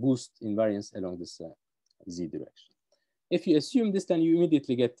assuming the boost invariance along this Z direction. If you assume this, then you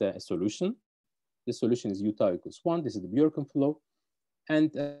immediately get a solution. The solution is U tau equals 1. This is the Bjorken flow. And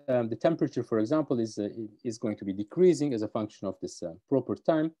the temperature, for example, is going to be decreasing as a function of this proper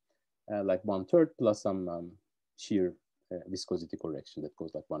time, like 1/3 plus some shear viscosity correction that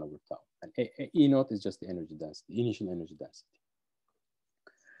goes like 1 over tau. And E naught is just the energy density, initial energy density.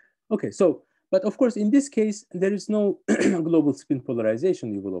 Okay, so, but of course, in this case, there is no global spin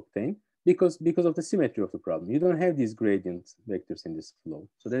polarization you will obtain because of the symmetry of the problem. You don't have these gradient vectors in this flow.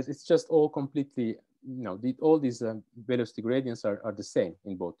 So it's just all completely, you know, all these velocity gradients are the same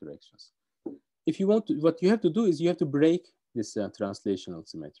in both directions. If you want to, what you have to do is you have to break this translational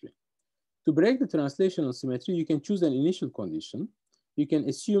symmetry. To break the translational symmetry, you can choose an initial condition. You can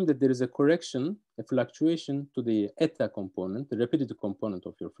assume that there is a correction, a fluctuation to the eta component, the rapidity component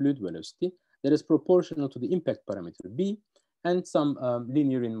of your fluid velocity that is proportional to the impact parameter B and some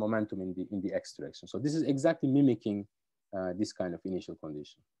linear in momentum in the x direction. So this is exactly mimicking this kind of initial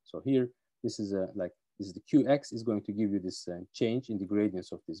condition. So here, this is the Qx is going to give you this change in the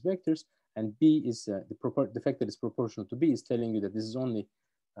gradients of these vectors, and B is the fact that it's proportional to B is telling you that this is only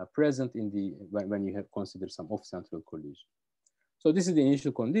present in when you have considered some off-central collision. So this is the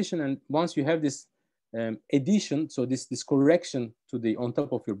initial condition, and once you have this addition, so this correction to the on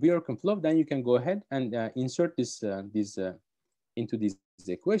top of your Bjorken flow, then you can go ahead and insert this into these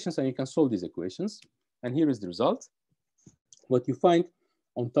equations, and you can solve these equations. And here is the result. What you find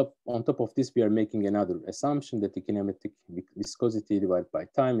on top of this, we are making another assumption that the kinematic viscosity divided by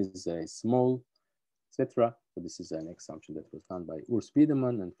time is small, etc. So this is an assumption that was done by Urs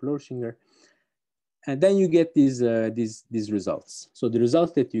Wiedemann and Florschinger. And then you get these results. So the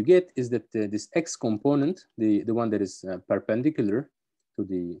result that you get is that this x component, the one that is perpendicular to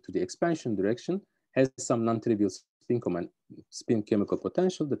the expansion direction, has some non-trivial spin spin chemical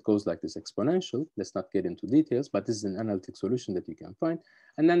potential that goes like this exponential. Let's not get into details, but this is an analytic solution that you can find.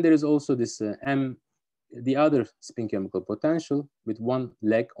 And then there is also this the other spin chemical potential with one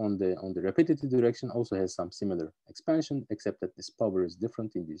leg on the repetitive direction also has some similar expansion, except that this power is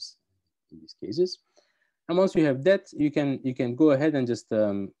different in these cases. And once you have that, you can go ahead and just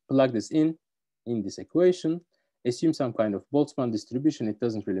plug this in this equation, assume some kind of Boltzmann distribution. It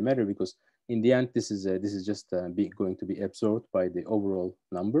doesn't really matter because in the end, this is just going to be absorbed by the overall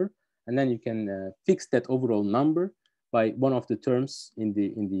number, and then you can fix that overall number by one of the terms in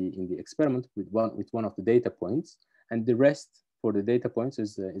the experiment with one of the data points, and the rest for the data points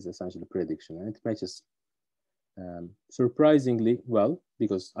is essentially prediction, and it matches surprisingly well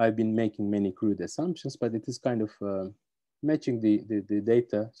because I've been making many crude assumptions, but it is kind of matching the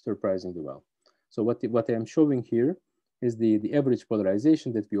data surprisingly well. So what I am showing here is the average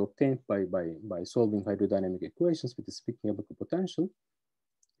polarization that we obtained by solving hydrodynamic equations with the spin chemical potential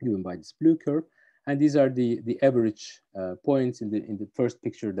given by this blue curve. And these are the average points in the first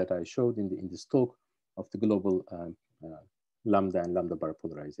picture that I showed in the stalk of the global lambda and lambda bar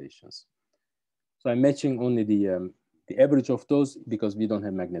polarizations. So I'm matching only the average of those because we don't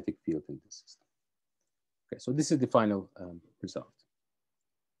have magnetic field in this system. Okay, so this is the final result.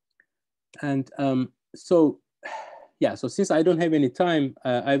 And so since I don't have any time,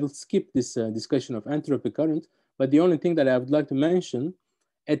 I will skip this discussion of entropy current. But the only thing that I would like to mention,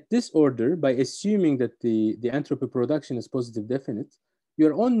 at this order, by assuming that the entropy production is positive definite,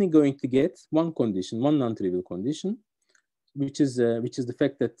 you're only going to get one condition, one non-trivial condition, which is the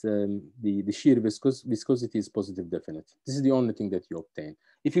fact that the shear viscosity is positive definite. This is the only thing that you obtain.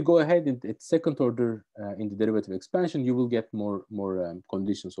 If you go ahead at second order in the derivative expansion, you will get more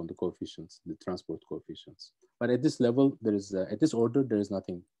conditions on the coefficients, the transport coefficients. But at this level, there is at this order, there is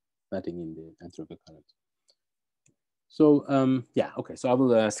nothing in the entropy current. So okay. So I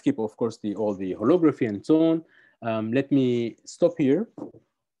will skip, of course, all the holography and so on. Let me stop here.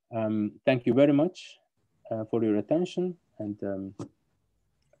 Thank you very much for your attention. And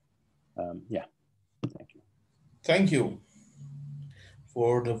thank you. Thank you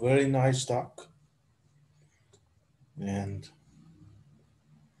for the very nice talk. And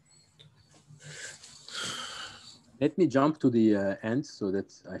let me jump to the end so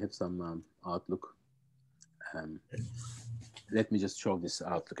that I have some outlook. Let me just show this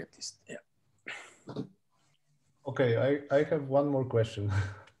outlook at least. Yeah. Okay, I have one more question.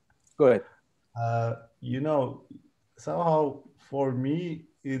 Go ahead. Somehow for me,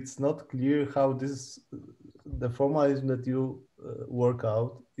 it's not clear how the formalism that you work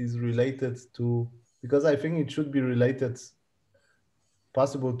out is related to, because I think it should be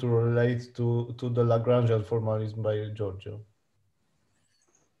possible to relate to the Lagrangian formalism by Giorgio.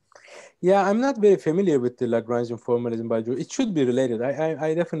 Yeah, I'm not very familiar with the Lagrangian formalism by Giorgio. It should be related.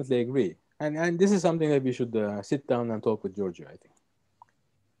 I definitely agree. And this is something that we should sit down and talk with Giorgio, I think.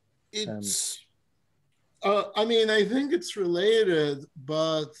 It's, I mean, I think it's related,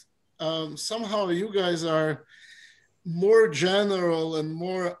 but somehow you guys are more general and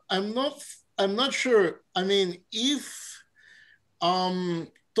more, I'm not sure. I mean, if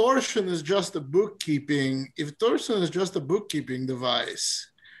torsion is just a bookkeeping, if torsion is just a bookkeeping device,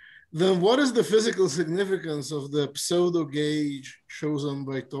 then what is the physical significance of the pseudo gauge chosen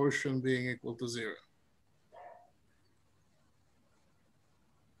by torsion being equal to 0?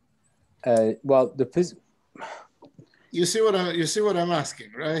 Well, you see what I'm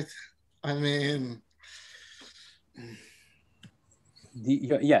asking, right? I mean,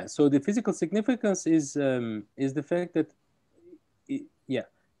 so the physical significance is the fact that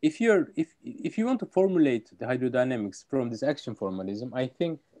if you want to formulate the hydrodynamics from this action formalism, I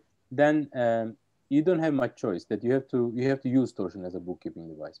think then you don't have much choice, that you have to use torsion as a bookkeeping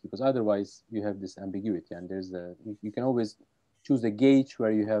device, because otherwise you have this ambiguity, and you can always choose a gauge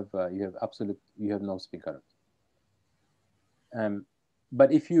where you have no spin current.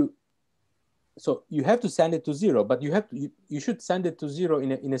 But so you have to send it to 0, but you should send it to 0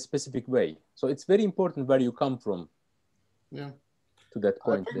 in a specific way. So it's very important where you come from. Yeah. To that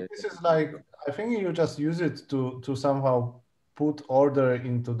point. I think this is like, I think you just use it to somehow put order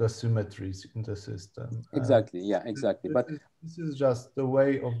into the symmetries in the system. Exactly. Yeah, exactly. This is just the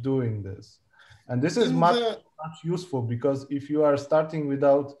way of doing this. And this is much useful, because if you are starting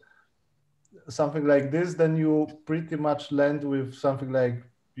without something like this, then you pretty much land with something like,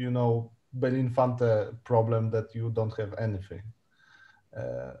 Belinfante problem, that you don't have anything.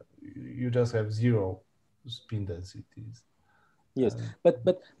 You just have 0 spin densities. Yes, but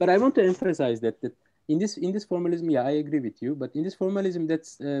I want to emphasize that in this formalism, yeah, I agree with you. But in this formalism,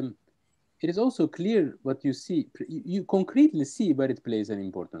 that's it is also clear what you see, you concretely see where it plays an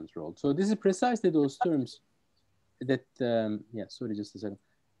important role. So this is precisely those terms that, yeah, sorry, just a second,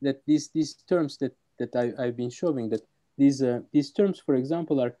 that these terms that I've been showing, that these terms, for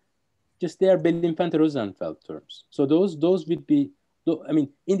example, are just, they are Behm-Rosenfeld terms. So those would be, I mean,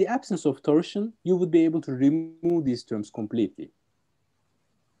 in the absence of torsion, you would be able to remove these terms completely.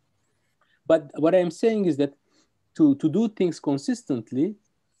 But what I'm saying is that to do things consistently,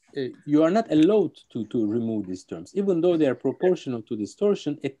 you are not allowed to remove these terms. Even though they are proportional to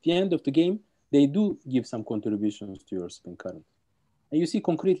distortion, at the end of the game, they do give some contributions to your spin current. And you see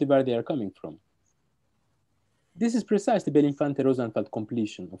concretely where they are coming from. This is precisely Behm-Rosenfeld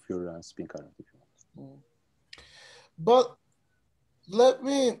completion of your spin current, if you want. But let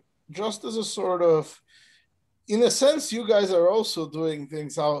me, just as a sort of, in a sense, you guys are also doing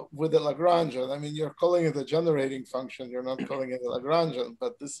things out with the Lagrangian. I mean, you're calling it a generating function. You're not calling it a Lagrangian,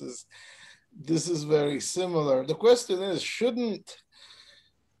 but this is very similar. The question is, shouldn't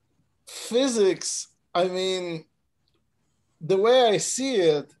physics, I mean, the way I see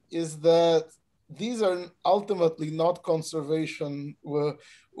it is that these are ultimately not conservation. What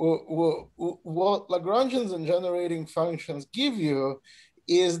Lagrangians and generating functions give you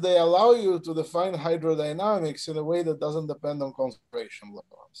is they allow you to define hydrodynamics in a way that doesn't depend on conservation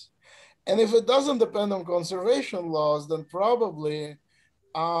laws. And if it doesn't depend on conservation laws, then probably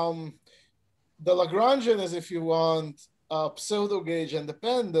the Lagrangian is, if you want, pseudo gauge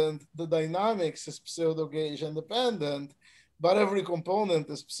independent, the dynamics is pseudo gauge independent, but every component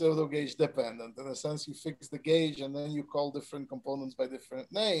is pseudo gauge dependent. In a sense, you fix the gauge and then you call different components by different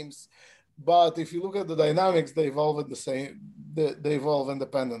names. But if you look at the dynamics, they evolve in the same, they evolve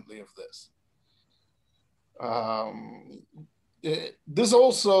independently of this. This is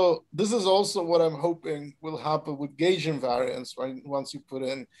also what I'm hoping will happen with gauge invariance, right? Once you put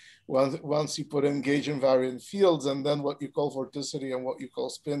in gauge invariant fields, and then what you call vorticity and what you call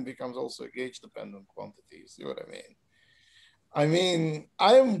spin becomes also a gauge dependent quantity. You see what I mean? I mean,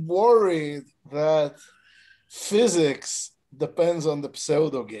 I'm worried that physics depends on the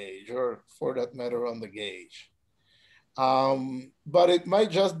pseudo gauge, or for that matter, on the gauge. But it might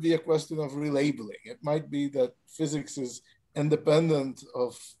just be a question of relabeling. It might be that physics is independent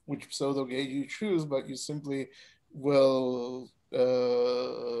of which pseudo gauge you choose, but you simply will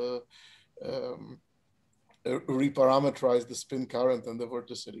reparameterize the spin current and the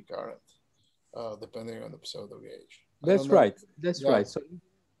vorticity current, depending on the pseudo gauge. That's right. That's right.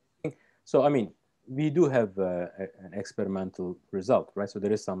 So I mean, we do have an experimental result, right? So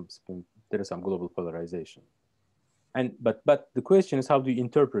there is some global polarization, and but the question is, how do you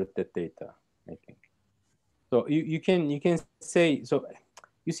interpret that data? I think so. You can say, so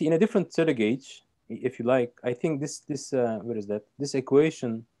you see, in a different pseudo gauge, if you like, I think this where is that, this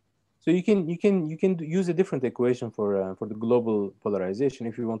equation. So you can use a different equation for the global polarization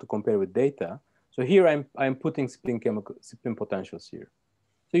if you want to compare with data. So here I'm putting spin potentials here.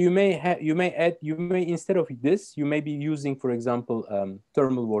 So you may instead of this, you may be using, for example,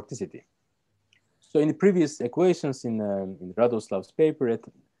 thermal vorticity. So in the previous equations in Radoslav's paper,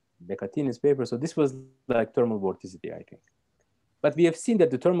 Bekatini's paper, so this was like thermal vorticity, I think. But we have seen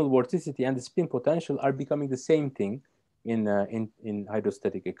that the thermal vorticity and the spin potential are becoming the same thing in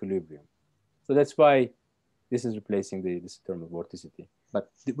hydrostatic equilibrium. So that's why this is replacing this thermal vorticity,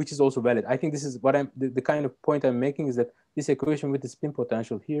 but which is also valid. I think this is what the kind of point I'm making is that this equation with the spin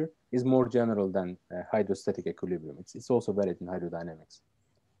potential here is more general than hydrostatic equilibrium. It's also valid in hydrodynamics.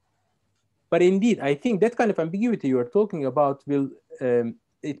 But indeed, I think that kind of ambiguity you are talking about will,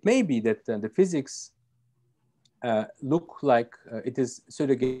 it may be that the physics look like it is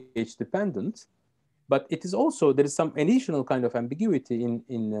pseudo gauge dependent, but it is also, there is some additional kind of ambiguity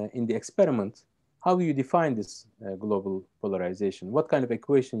in the experiment. How you define this global polarization? What kind of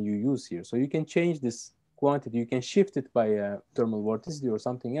equation you use here? So you can change this quantity, you can shift it by thermal vorticity or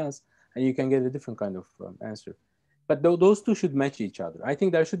something else, and you can get a different kind of answer. But those two should match each other. I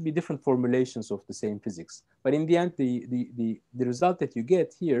think there should be different formulations of the same physics. But in the end, the result that you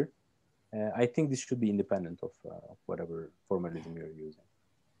get here, I think this should be independent of whatever formalism you're using.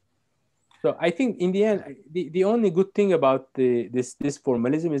 So I think in the end, the only good thing about this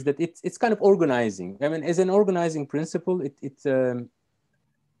formalism is that it's kind of organizing. I mean, as an organizing principle,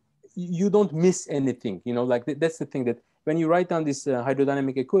 you don't miss anything. You know, like that's the thing, that when you write down these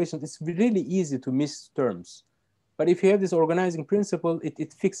hydrodynamic equations, it's really easy to miss terms. But if you have this organizing principle,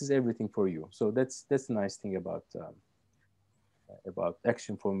 it fixes everything for you. So that's the nice thing about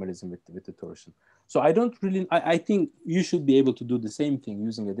action formalism with the torsion. So I think you should be able to do the same thing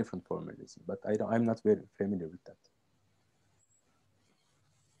using a different formalism, but I'm not very familiar with that.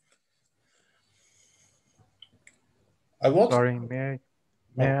 Sorry, may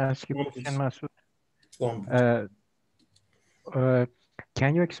I ask you a question, Masoud?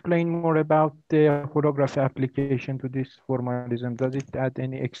 Can you explain more about the holography application to this formalism? Does it add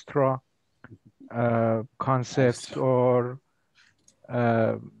any extra concepts or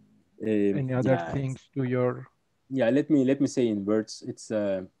any other things to your? Yeah, let me say in words. It's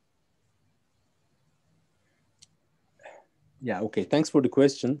yeah, okay. Thanks for the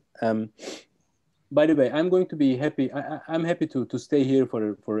question. By the way, I'm going to be happy. I'm happy to stay here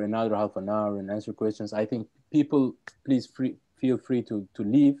for another half an hour and answer questions. I think people, please feel free to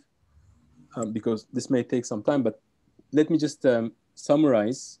leave because this may take some time. But let me just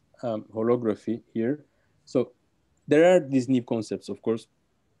summarize holography here. So there are these Neve concepts, of course.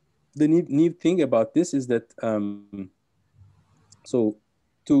 The neat thing about this is that so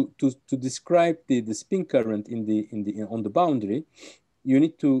to describe the spin current on the boundary, you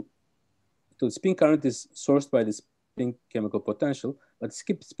need to. So the spin current is sourced by the spin chemical potential, but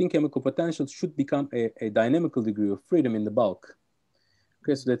spin chemical potential should become a dynamical degree of freedom in the bulk.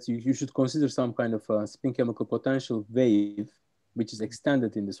 Okay, so that you should consider some kind of spin chemical potential wave, which is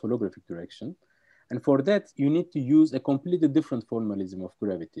extended in this holographic direction. And for that, you need to use a completely different formalism of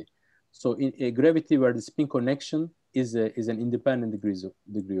gravity. So in a gravity where the spin connection is an independent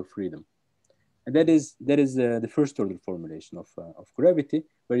degree of freedom. And that is the first order formulation of gravity,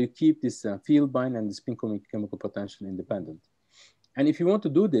 where you keep this field bind and the spin chemical potential independent. And if you want to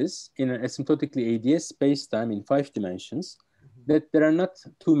do this in an asymptotically ADS space-time in 5 dimensions, that there are not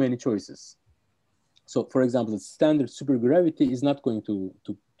too many choices. So for example, the standard supergravity is not going to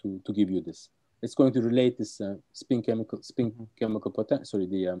give you this. It's going to relate this spin potential, sorry,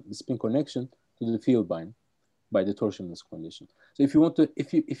 the spin connection to the field bind by the torsionless condition. So if you want to,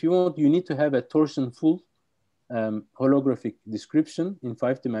 if you want, you need to have a torsion-full holographic description in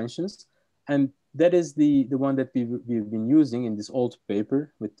 5 dimensions, and that is the one that we've been using in this old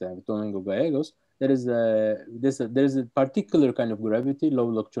paper with Domingo Gallegos. There's a particular kind of gravity,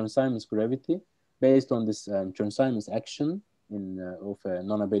 low-log Chern-Simons gravity, based on this Chern-Simons action of a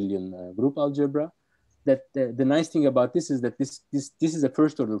non-abelian group algebra. That the nice thing about this is that this is a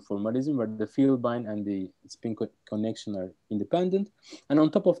first order formalism where the field bind and the spin connection are independent, and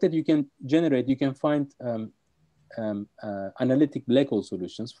on top of that you can find analytic black hole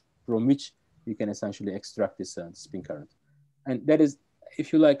solutions from which you can essentially extract this spin current. And that is,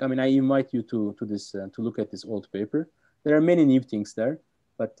 if you like, I mean, I invite you to look at this old paper. There are many new things there,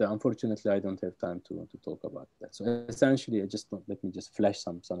 but unfortunately I don't have time to talk about that. So essentially, let me just flash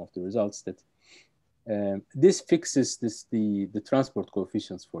some of the results that. This fixes the transport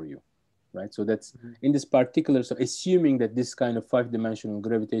coefficients for you, right? So that's in this particular, so assuming that this kind of 5-dimensional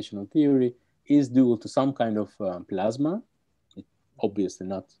gravitational theory is due to some kind of plasma, obviously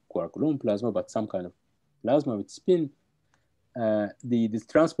not quark-gluon plasma, but some kind of plasma with spin, the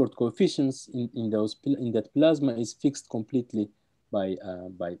transport coefficients in that plasma is fixed completely by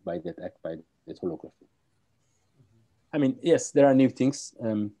that holography. I mean, yes, there are new things.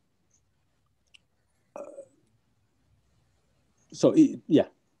 So yeah.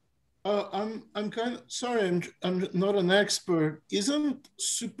 I'm kind of sorry. I'm not an expert. Isn't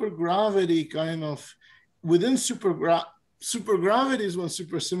supergravity kind of within supergravity is when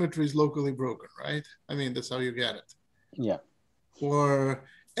supersymmetry is locally broken, right? I mean, that's how you get it. Yeah.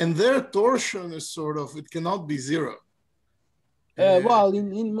 And their torsion is sort of, it cannot be zero. Well,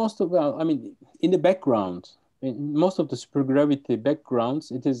 in most of, I mean, in the background, in most of the supergravity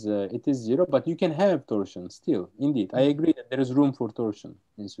backgrounds, it is zero, but you can have torsion still. Indeed, I agree that there is room for torsion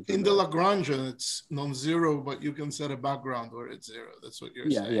in supergravity. In the Lagrangian, it's non-zero, but you can set a background where it's zero. That's what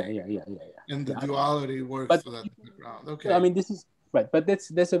you're saying. Yeah. And the duality works for that background. Okay. I mean, this is right, but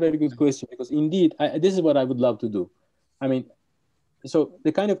that's a very good question, because indeed, this is what I would love to do. I mean, so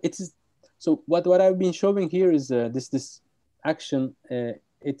the kind of so what I've been showing here is this action.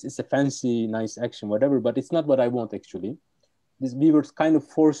 It's a fancy, nice action, whatever, but it's not what I want actually. We were kind of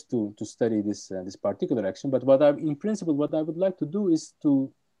forced to study this particular action. But in principle, what I would like to do is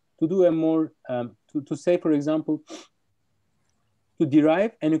to do a more to say, for example, to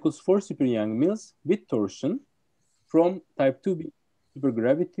derive n equals 4 super Young mills with torsion from type 2b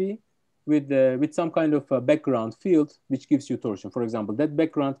supergravity with some kind of background field which gives you torsion. For example, that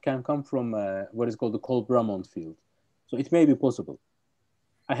background can come from what is called the Cole-Bramont field. So it may be possible.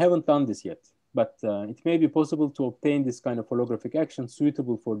 I haven't done this yet, but it may be possible to obtain this kind of holographic action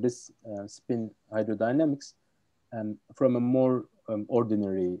suitable for this spin hydrodynamics from a more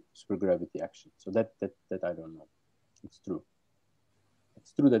ordinary supergravity action. So that I don't know. It's true.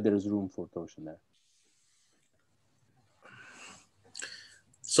 It's true that there is room for torsion there.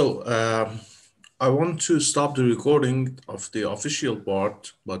 So I want to stop the recording of the official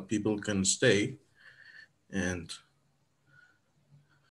part, but people can stay and